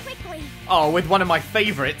 End this quickly. Oh, with one of my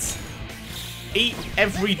favorites. Eat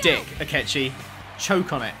every dick, Akechi.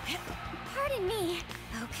 Choke on it. Pardon me.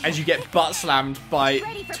 Okay. As you get butt slammed by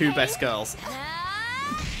Ready for two pain? best girls. Save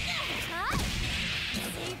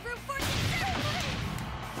room for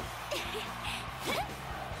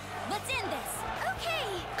Let's end this. Okay.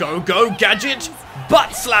 Go, go, Gadget!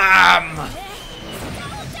 Butt slam! Double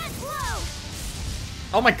death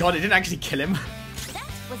blow. Oh my god, it didn't actually kill him. That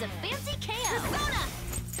was a fancy KO. Persona.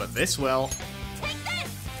 But this will. Take this.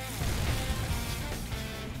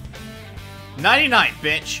 Nighty-night,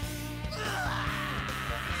 bitch.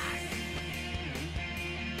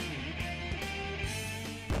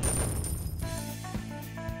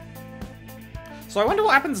 So I wonder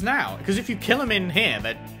what happens now, because if you kill them in here,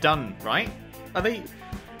 they're done, right? Are they...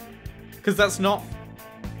 Because that's not...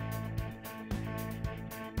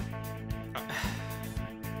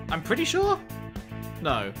 I'm pretty sure?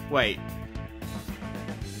 No, wait.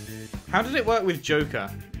 How did it work with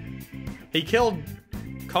Joker? He killed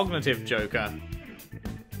Cognitive Joker.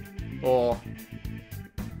 Or...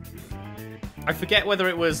 I forget whether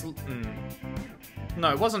it was...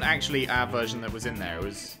 No, it wasn't actually our version that was in there. It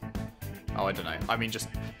was... Oh, I don't know. I mean, just...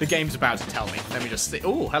 The game's about to tell me. Let me just see.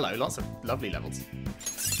 Oh, hello. Lots of lovely levels.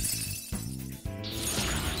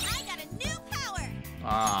 I got a new power!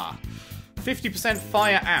 Ah. 50%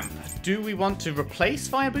 fire amp. Do we want to replace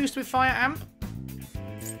fire boost with fire amp?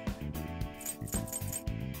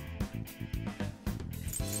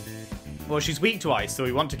 Well, she's weak to ice, so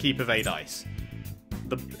we want to keep evade ice.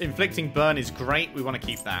 The inflicting burn is great. We want to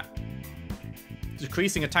keep that.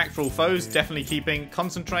 Decreasing attack for all foes, definitely keeping.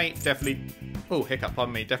 Concentrate, definitely... Oh, hiccup,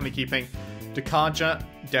 pardon me. Definitely keeping. Decarja,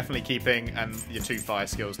 definitely keeping. And your 2 fire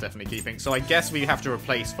skills, definitely keeping. So I guess we have to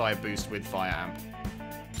replace fire boost with fire amp.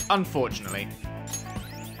 Unfortunately.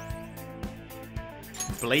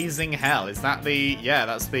 Blazing Hell, is that the... Yeah,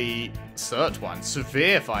 that's the cert one.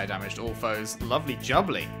 Severe fire damage to all foes. Lovely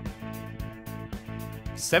jubbly.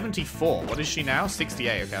 74. What is she now?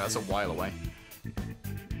 68. Okay, that's a while away.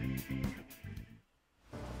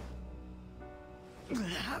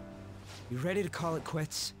 You ready to call it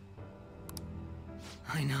quits?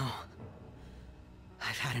 I know.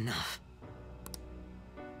 I've had enough.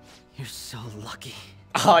 You're so lucky.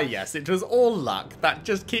 Ah, yes, it was all luck. That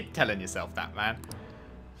just keep telling yourself that, man.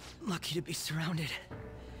 Lucky to be surrounded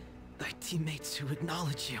by teammates who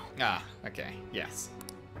acknowledge you. Ah, okay, yes.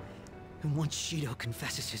 And once Shido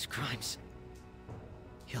confesses his crimes,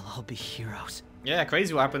 you'll all be heroes. Yeah,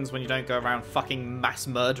 crazy what happens when you don't go around fucking mass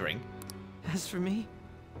murdering. As for me,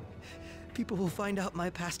 people will find out my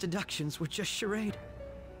past deductions were just charade.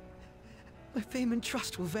 My fame and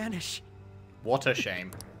trust will vanish. What a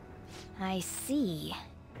shame. I see.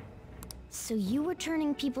 So you were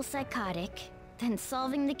turning people psychotic, then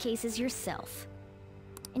solving the cases yourself.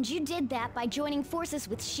 And you did that by joining forces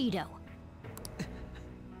with Shido.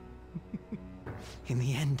 In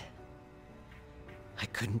the end, I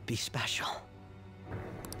couldn't be special.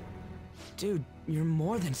 Dude, you're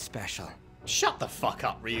more than special. Shut the fuck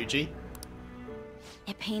up, Ryuji.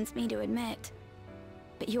 It pains me to admit,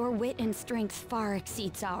 but your wit and strength far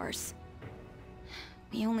exceeds ours.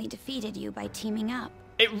 We only defeated you by teaming up.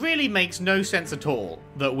 It really makes no sense at all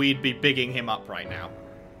that we'd be bigging him up right now.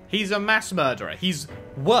 He's a mass murderer. He's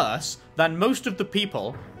worse than most of the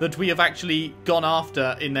people that we have actually gone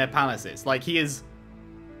after in their palaces. Like, he's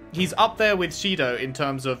up there with Shido in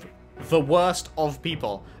terms of the worst of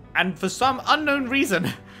people. And for some unknown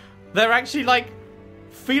reason, they're actually, like,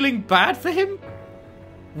 feeling bad for him?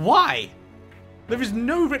 Why? There is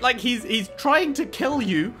no... Like, he's trying to kill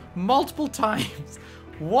you multiple times.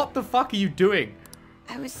 What the fuck are you doing?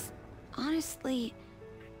 I was honestly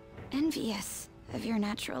envious of your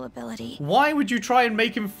natural ability. Why would you try and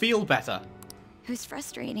make him feel better? It was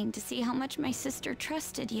frustrating to see how much my sister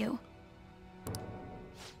trusted you.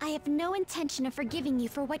 I have no intention of forgiving you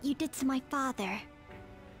for what you did to my father.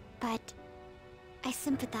 But I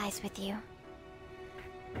sympathize with you.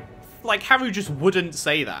 Like, Haru just wouldn't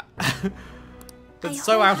say that. That's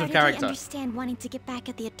so out of character. I understand wanting to get back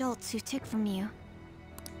at the adults who took from you.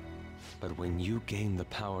 But when you gained the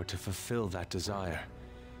power to fulfill that desire,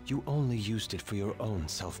 you only used it for your own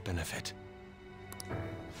self-benefit.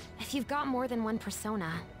 If you've got more than one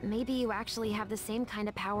persona, maybe you actually have the same kind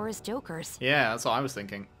of power as Joker's. Yeah, that's what I was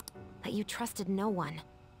thinking. But you trusted no one.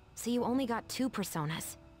 So you only got 2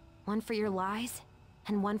 personas. One for your lies,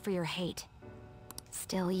 and one for your hate.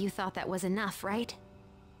 Still, you thought that was enough, right?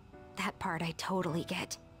 That part I totally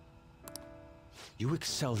get. You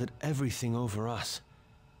excelled at everything over us.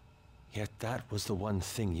 Yet that was the one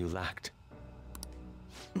thing you lacked.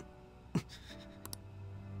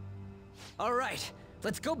 All right,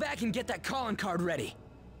 let's go back and get that calling card ready.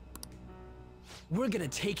 We're gonna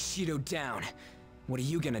take Shido down. What are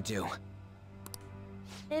you gonna do?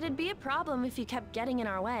 It'd be a problem if you kept getting in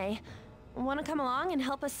our way. Want to come along and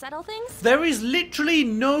help us settle things? There is literally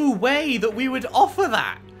no way that we would offer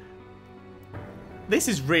that. This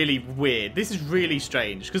is really weird. This is really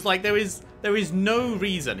strange. Because, like, there is no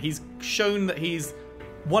reason. He's shown that he's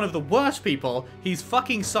one of the worst people. He's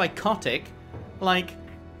fucking psychotic. Like,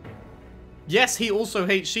 Yes, he also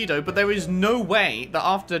hates Shido, but there is no way that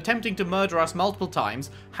after attempting to murder us multiple times,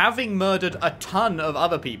 having murdered a ton of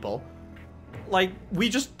other people, like,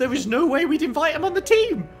 there is no way we'd invite him on the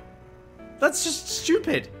team. That's just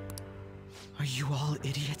stupid. Are you all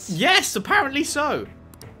idiots? Yes, apparently so.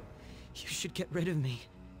 You should get rid of me.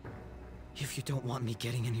 If you don't want me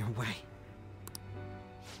getting in your way.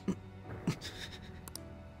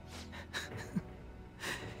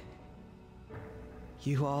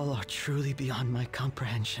 You all are truly beyond my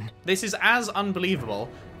comprehension. This is as unbelievable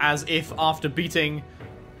as if after beating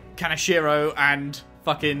Kaneshiro and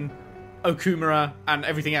fucking Okumura and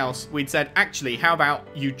everything else, we'd said, actually, how about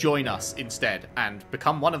you join us instead and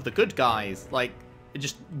become one of the good guys? Like, it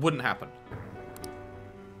just wouldn't happen.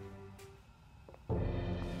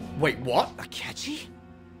 Wait, what? Akechi?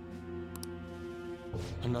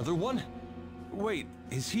 Another one? Wait,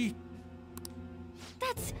 is he...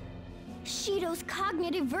 That's Shido's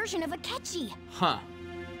cognitive version of Akechi. Huh.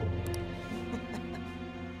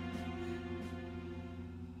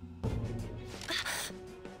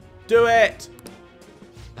 Do it!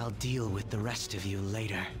 I'll deal with the rest of you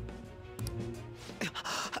later.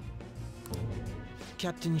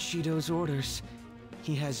 Captain Shido's orders.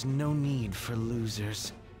 He has no need for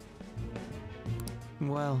losers.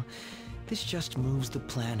 Well, this just moves the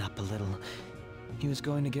plan up a little. He was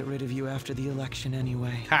going to get rid of you after the election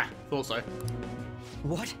anyway. Ha, thought so.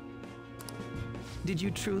 What? Did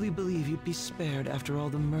you truly believe you'd be spared after all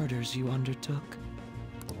the murders you undertook?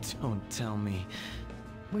 Don't tell me.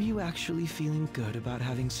 Were you actually feeling good about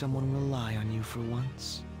having someone rely on you for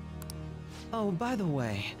once? Oh, by the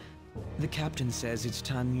way, the captain says it's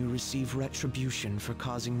time you receive retribution for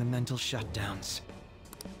causing the mental shutdowns.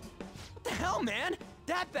 What the hell, man?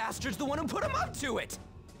 That bastard's the one who put him up to it!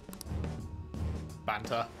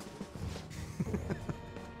 Banter.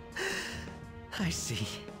 I see.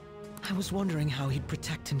 I was wondering how he'd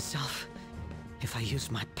protect himself if I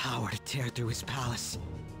used my power to tear through his palace.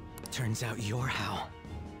 Turns out you're how.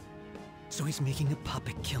 So he's making a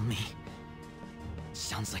puppet kill me.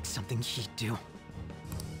 Sounds like something he'd do.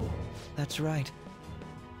 That's right.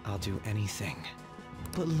 I'll do anything.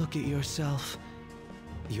 But look at yourself.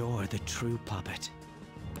 You're the true puppet.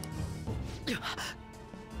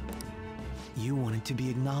 You wanted to be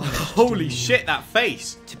acknowledged. Holy shit, that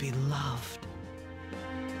face! To be loved.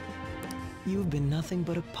 You've been nothing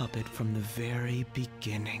but a puppet from the very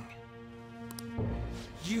beginning.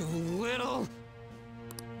 You little...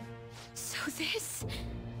 So this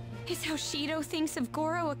is how Shido thinks of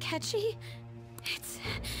Goro Akechi?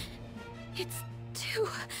 It's too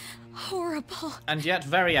horrible. And yet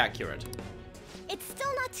very accurate. It's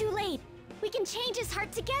still not too late. We can change his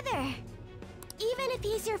heart together. Even if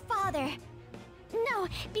he's your father. No,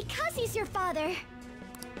 because he's your father.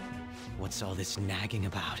 What's all this nagging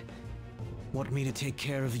about? Want me to take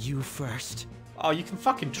care of you first? Oh, you can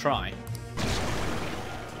fucking try.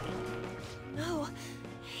 No,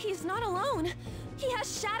 he's not alone. He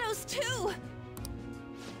has shadows too.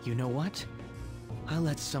 You know what? I'll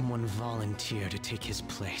let someone volunteer to take his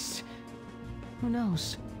place. Who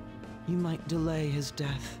knows? You might delay his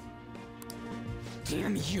death.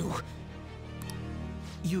 Damn you!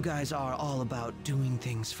 You guys are all about doing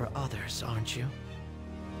things for others, aren't you?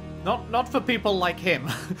 Not for people like him.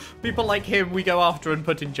 People like him we go after and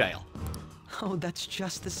put in jail. Oh, that's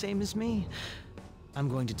just the same as me. I'm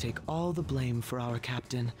going to take all the blame for our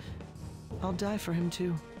captain. I'll die for him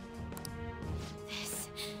too. This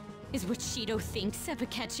is what Shido thinks of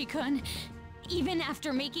Akechi-kun, even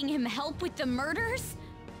after making him help with the murders?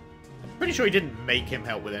 Pretty sure he didn't make him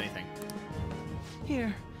help with anything.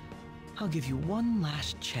 Here, I'll give you one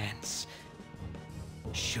last chance.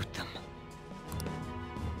 Shoot them.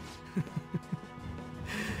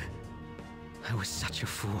 I was such a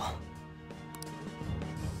fool.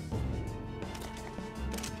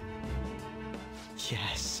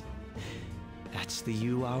 Yes, that's the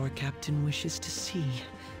you our captain wishes to see.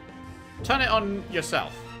 Turn it on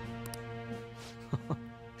yourself.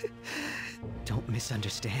 Don't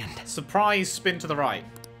misunderstand. Surprise spin to the right.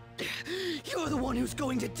 You're the one who's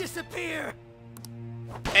going to disappear!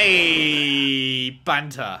 Hey,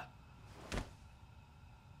 banter.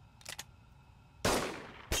 The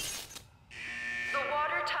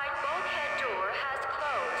watertight bulkhead door has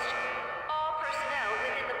closed. All personnel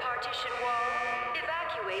within the partition wall,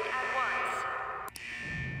 evacuate at once.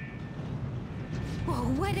 Whoa,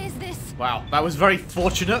 what is this? Wow, that was very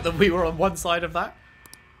fortunate that we were on one side of that.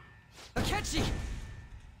 Akechi!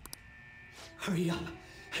 Hurry up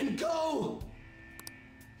and go!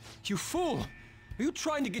 You fool! Are you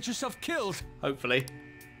trying to get yourself killed? Hopefully.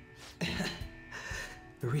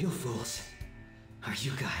 The real fools are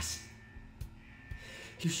you guys.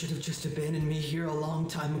 You should have just abandoned me here a long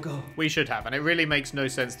time ago. We should have, and it really makes no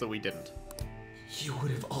sense that we didn't. You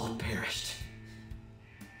would have all perished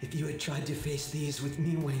if you had tried to face these with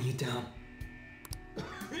me weighing you down.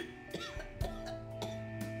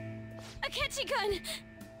 Akechi-kun!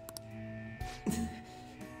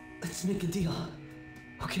 Let's make a deal,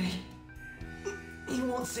 okay? You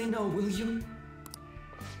won't say no, will you?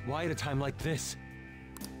 Why at a time like this?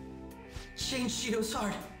 Change Shido's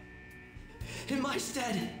heart. In my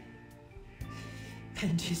stead.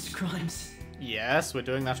 End his crimes. Yes, we're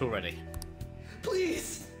doing that already.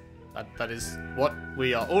 Please! That is what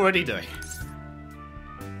we are already doing.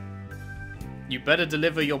 You better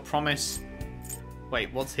deliver your promise.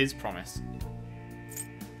 Wait, what's his promise?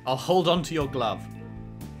 I'll hold on to your glove.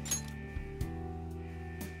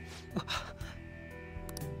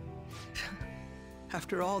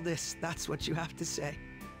 After all this, that's what you have to say.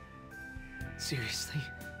 Seriously,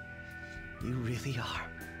 you really are.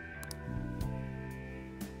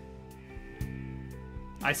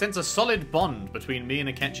 I sense a solid bond between me and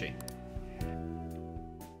Akechi.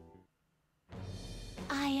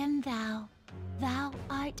 I am thou, thou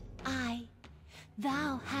art I.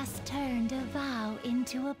 Thou hast turned a vow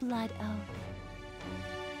into a blood oath.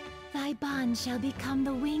 Thy bond shall become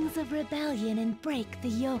the wings of rebellion and break the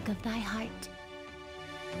yoke of thy heart.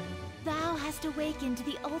 Thou hast awakened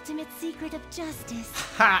the ultimate secret of justice,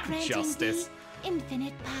 Ha! granting Justice. thee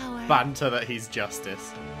infinite power. Banter that he's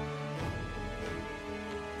justice.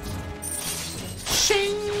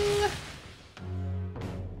 Shing!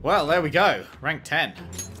 Well, there we go. Rank 10.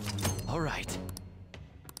 All right.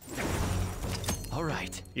 All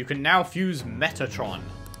right. You can now fuse Metatron.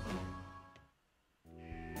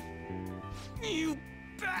 You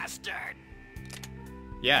bastard!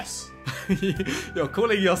 Yes. You're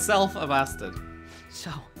calling yourself a bastard.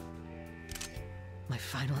 So, my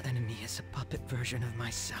final enemy is a puppet version of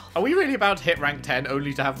myself. Are we really about to hit rank 10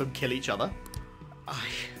 only to have them kill each other?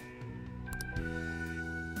 Akechi-kun!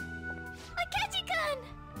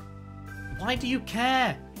 Why do you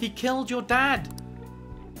care? He killed your dad.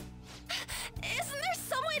 Isn't there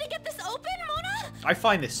some way to get this open, Mona? I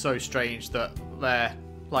find this so strange that they're,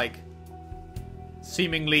 like,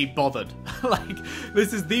 seemingly bothered. Like,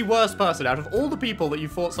 this is the worst person out of all the people that you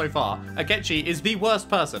fought so far. Akechi is the worst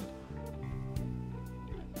person.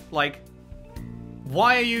 Like,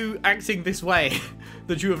 why are you acting this way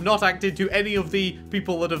that you have not acted to any of the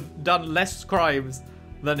people that have done less crimes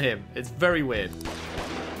than him? It's very weird.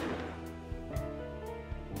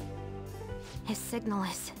 His signal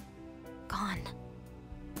is gone.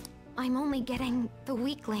 I'm only getting the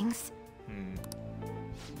weaklings.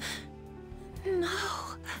 No.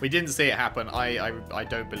 We didn't see it happen. I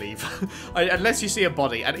don't believe. Unless you see a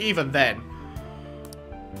body, and even then.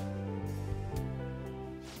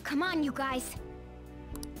 Come on, you guys.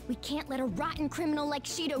 We can't let a rotten criminal like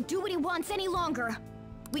Shido do what he wants any longer.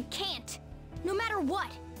 We can't. No matter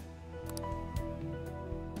what.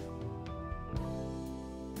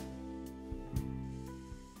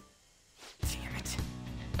 Damn it.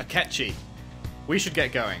 Akechi, we should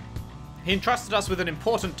get going. He entrusted us with an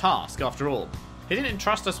important task, after all. He didn't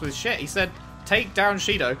entrust us with shit. He said, take down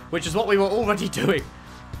Shido, which is what we were already doing.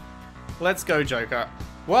 Let's go, Joker.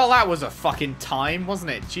 Well, that was a fucking time,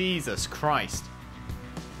 wasn't it? Jesus Christ.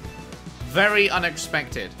 Very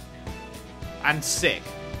unexpected. And sick.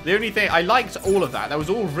 The only thing, I liked all of that. That was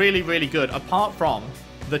all really, really good, apart from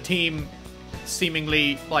the team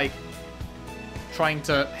seemingly, like, trying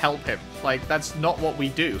to help him. Like, that's not what we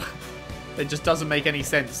do. It just doesn't make any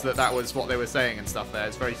sense that that was what they were saying and stuff there.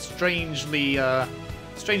 It's very strangely,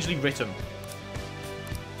 strangely written.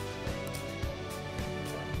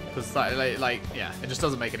 Because, like, yeah, it just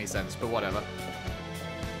doesn't make any sense, but whatever.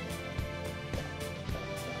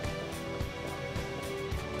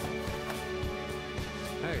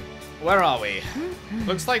 Hey. Where are we?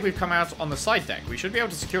 Looks like we've come out on the side deck. We should be able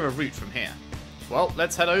to secure a route from here. Well,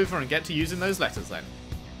 let's head over and get to using those letters then.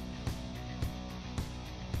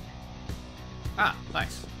 Ah,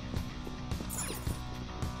 nice.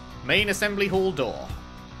 Main assembly hall door.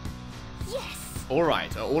 Yes!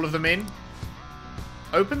 Alright, are all of them in?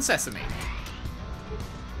 Open sesame.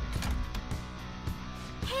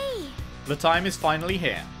 Hey! The time is finally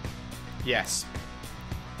here. Yes.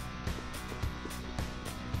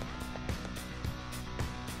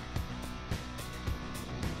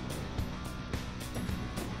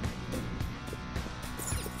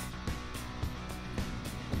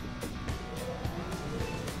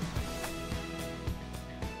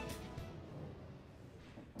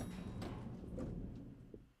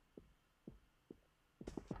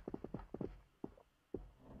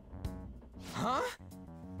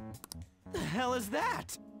 hell is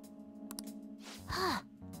that?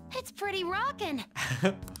 It's pretty rockin'.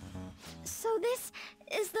 So this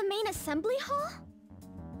is the main assembly hall?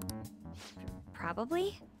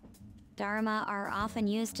 Probably. Dharma are often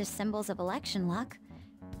used as symbols of election luck.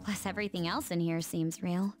 Plus everything else in here seems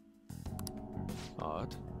real.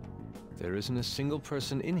 Odd. There isn't a single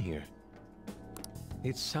person in here.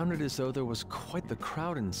 It sounded as though there was quite the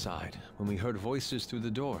crowd inside when we heard voices through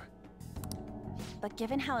the door. But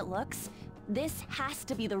given how it looks, this has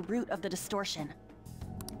to be the root of the distortion.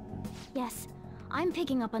 Yes, I'm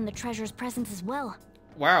picking up on the treasure's presence as well.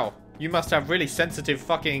 Wow, you must have really sensitive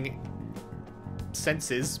fucking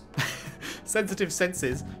senses. Sensitive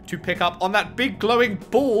senses to pick up on that big glowing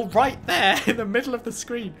ball right there in the middle of the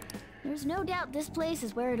screen. There's no doubt this place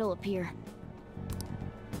is where it'll appear.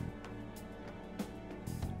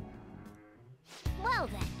 Well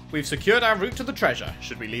then. We've secured our route to the treasure.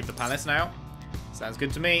 Should we leave the palace now? Sounds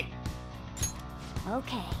good to me.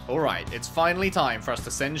 Okay. Alright, it's finally time for us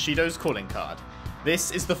to send Shido's calling card.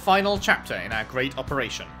 This is the final chapter in our great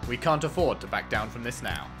operation. We can't afford to back down from this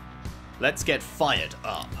now. Let's get fired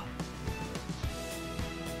up.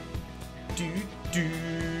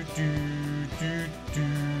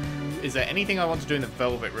 Is there anything I want to do in the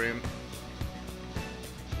Velvet Room?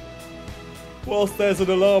 Whilst there's an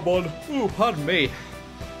alarm on. Ooh, pardon me.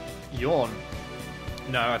 Yawn.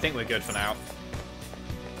 No, I think we're good for now.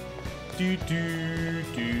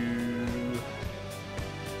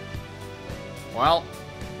 Well,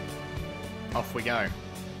 off we go.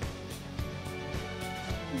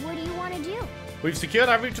 What do you want to do? We've secured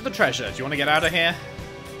our route to the treasure. Do you want to get out of here?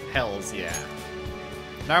 Hells yeah.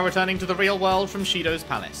 Now returning to the real world from Shido's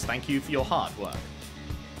palace. Thank you for your hard work.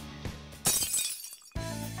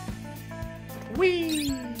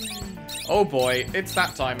 Whee! Oh boy, it's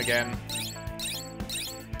that time again.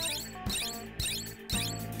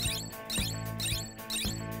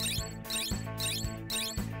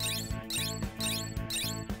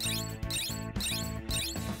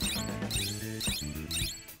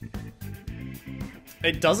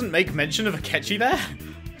 It doesn't make mention of Akechi there.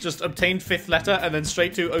 Just obtained 5th letter and then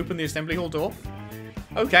straight to open the assembly hall door.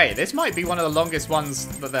 Okay, this might be one of the longest ones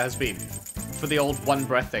that there has been. For the old one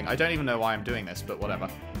breath thing. I don't even know why I'm doing this, but whatever.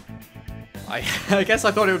 I guess I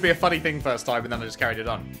thought it would be a funny thing first time and then I just carried it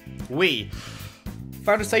on. We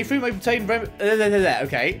found a safe room, obtained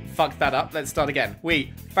okay, fucked that up. Let's start again.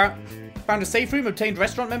 We found a safe room, obtained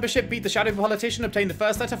restaurant membership, beat the shadow politician, obtained the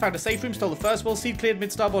 1st letter, found a safe room, stole the 1st wall seed, cleared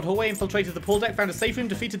mid-starboard hallway, infiltrated the pool deck, found a safe room,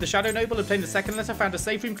 defeated the shadow noble, obtained the 2nd letter, found a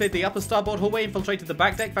safe room, cleared the upper starboard hallway, infiltrated the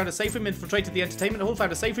back deck, found a safe room, infiltrated the entertainment hall,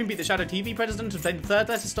 found a safe room, beat the shadow TV president, obtained the 3rd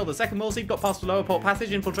letter, stole the 2nd wall seed, got past the lower port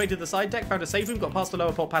passage, infiltrated the side deck, found a safe room, got past the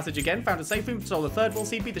lower port passage again, found a safe room, stole the 3rd wall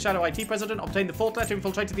seed, beat the shadow IT president, obtained the 4th letter,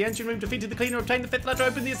 infiltrated the engine room, defeated the cleaner, obtained the 5th letter,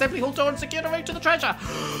 opened the assembly hall door, and secured a route to the treasure.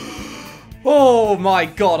 Oh my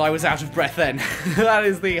god, I was out of breath then. That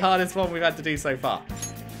is the hardest one we've had to do so far.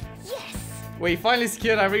 Yes! We finally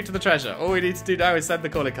secured our route to the treasure. All we need to do now is send the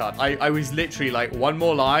calling card. I was literally like one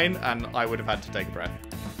more line and I would have had to take a breath.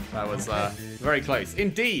 That was very close.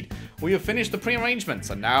 Indeed, we have finished the pre-arrangements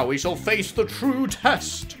and now we shall face the true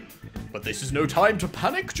test. But this is no time to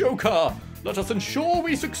panic, Joker. Let us ensure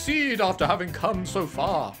we succeed after having come so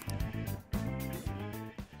far.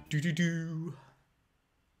 Do-do-do.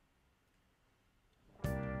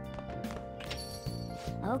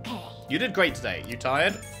 Okay. You did great today. You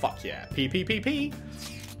tired? Fuck yeah. P.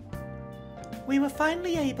 We were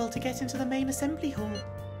finally able to get into the main assembly hall.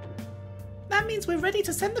 That means we're ready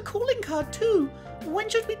to send the calling card too. When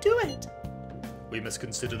should we do it? We must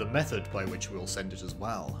consider the method by which we'll send it as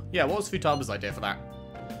well. Yeah, what was Futaba's idea for that?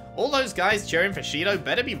 All those guys cheering for Shido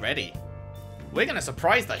better be ready. We're gonna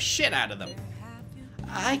surprise the shit out of them.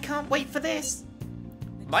 I can't wait for this.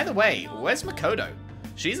 By the way, where's Makoto?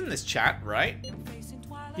 She's in this chat, right?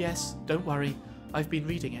 Yes, don't worry. I've been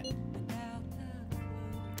reading it.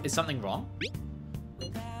 Is something wrong?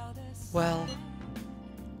 Well,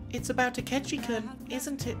 it's about Akechi-kun,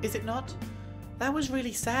 isn't it? Is it not? That was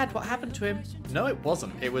really sad what happened to him. No, it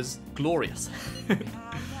wasn't. It was glorious.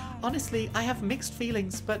 Honestly, I have mixed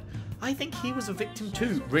feelings, but I think he was a victim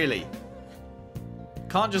too. Really?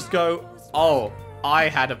 Can't just go, oh, I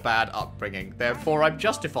had a bad upbringing, therefore I'm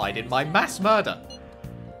justified in my mass murder.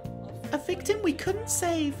 A victim we couldn't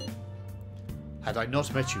save. Had I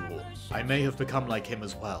not met you all, I may have become like him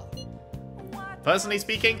as well. Personally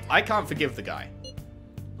speaking, I can't forgive the guy.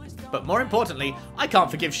 But more importantly, I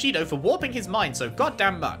can't forgive Shido for warping his mind so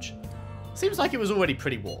goddamn much. Seems like it was already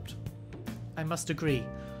pretty warped. I must agree.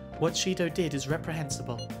 What Shido did is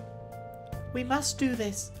reprehensible. We must do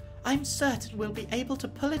this. I'm certain we'll be able to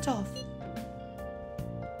pull it off.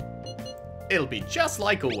 It'll be just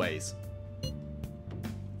like always.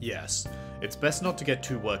 Yes, it's best not to get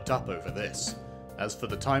too worked up over this. As for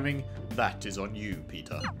the timing, that is on you,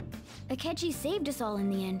 Peter. Akechi saved us all in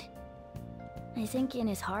the end. I think in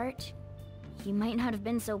his heart, he might not have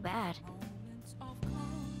been so bad.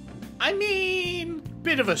 I mean,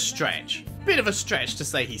 bit of a stretch. Bit of a stretch to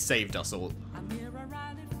say he saved us all.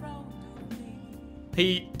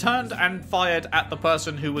 He turned and fired at the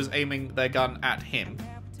person who was aiming their gun at him.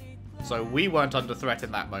 So we weren't under threat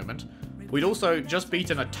in that moment. We'd also just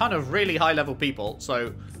beaten a ton of really high-level people,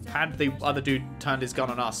 so had the other dude turned his gun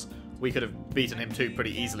on us, we could have beaten him too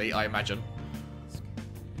pretty easily, I imagine.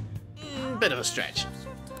 Bit of a stretch.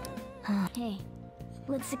 Hey,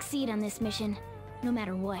 let's succeed on this mission, no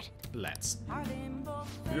matter what. Let's.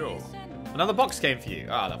 Yo. Another box came for you.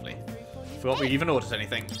 Ah, lovely. Forgot we even ordered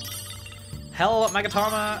anything. Hell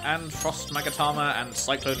Magatama, and Frost Magatama, and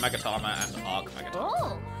Cyclone Magatama, and Arc Magatama.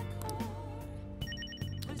 Oh!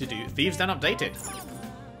 Thieves Den updated.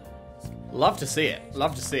 Love to see it.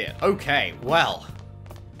 Love to see it. Okay, well.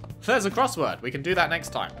 There's a crossword. We can do that next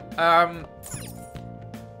time.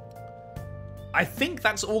 I think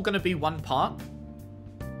that's all going to be one part.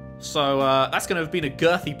 So that's going to have been a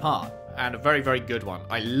girthy part. And a very, very good one.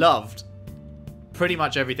 I loved pretty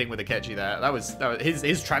much everything with Akechi there. That was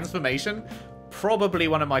his transformation. Probably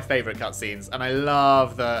one of my favorite cutscenes. And I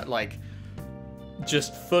love the, like,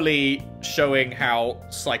 just fully showing how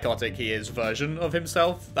psychotic he is version of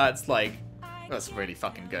himself. That's really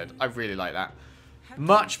fucking good. I really like that.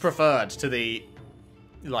 Much preferred to the,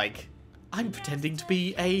 like, I'm pretending to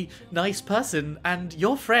be a nice person and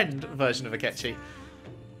your friend version of Akechi.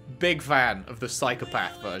 Big fan of the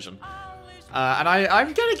psychopath version. And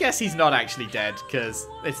I'm gonna guess he's not actually dead, because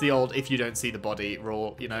it's the old if you don't see the body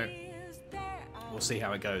rule, you know. We'll see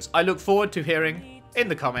how it goes. I look forward to hearing in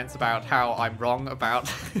the comments about how I'm wrong about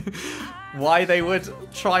why they would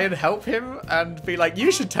try and help him and be like,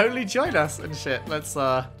 you should totally join us and shit. Let's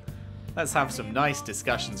have some nice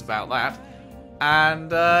discussions about that.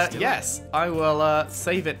 And yes, I will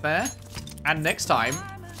save it there. And next time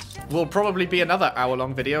will probably be another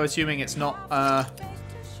hour-long video, assuming it's not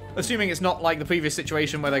like the previous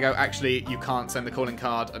situation where they go, actually, you can't send the calling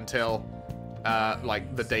card until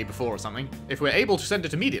like the day before or something. If we're able to send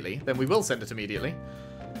it immediately, then we will send it immediately.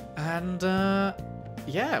 And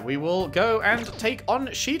yeah, we will go and take on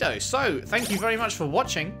Shido. So, thank you very much for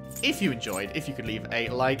watching. If you enjoyed, if you could leave a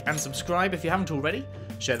like and subscribe if you haven't already.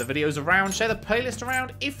 Share the videos around, share the playlist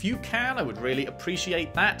around if you can. I would really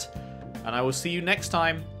appreciate that. And I will see you next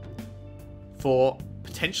time for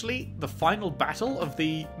potentially the final battle of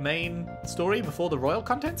the main story before the royal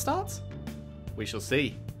content starts. We shall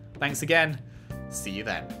see. Thanks again. See you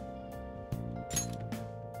then.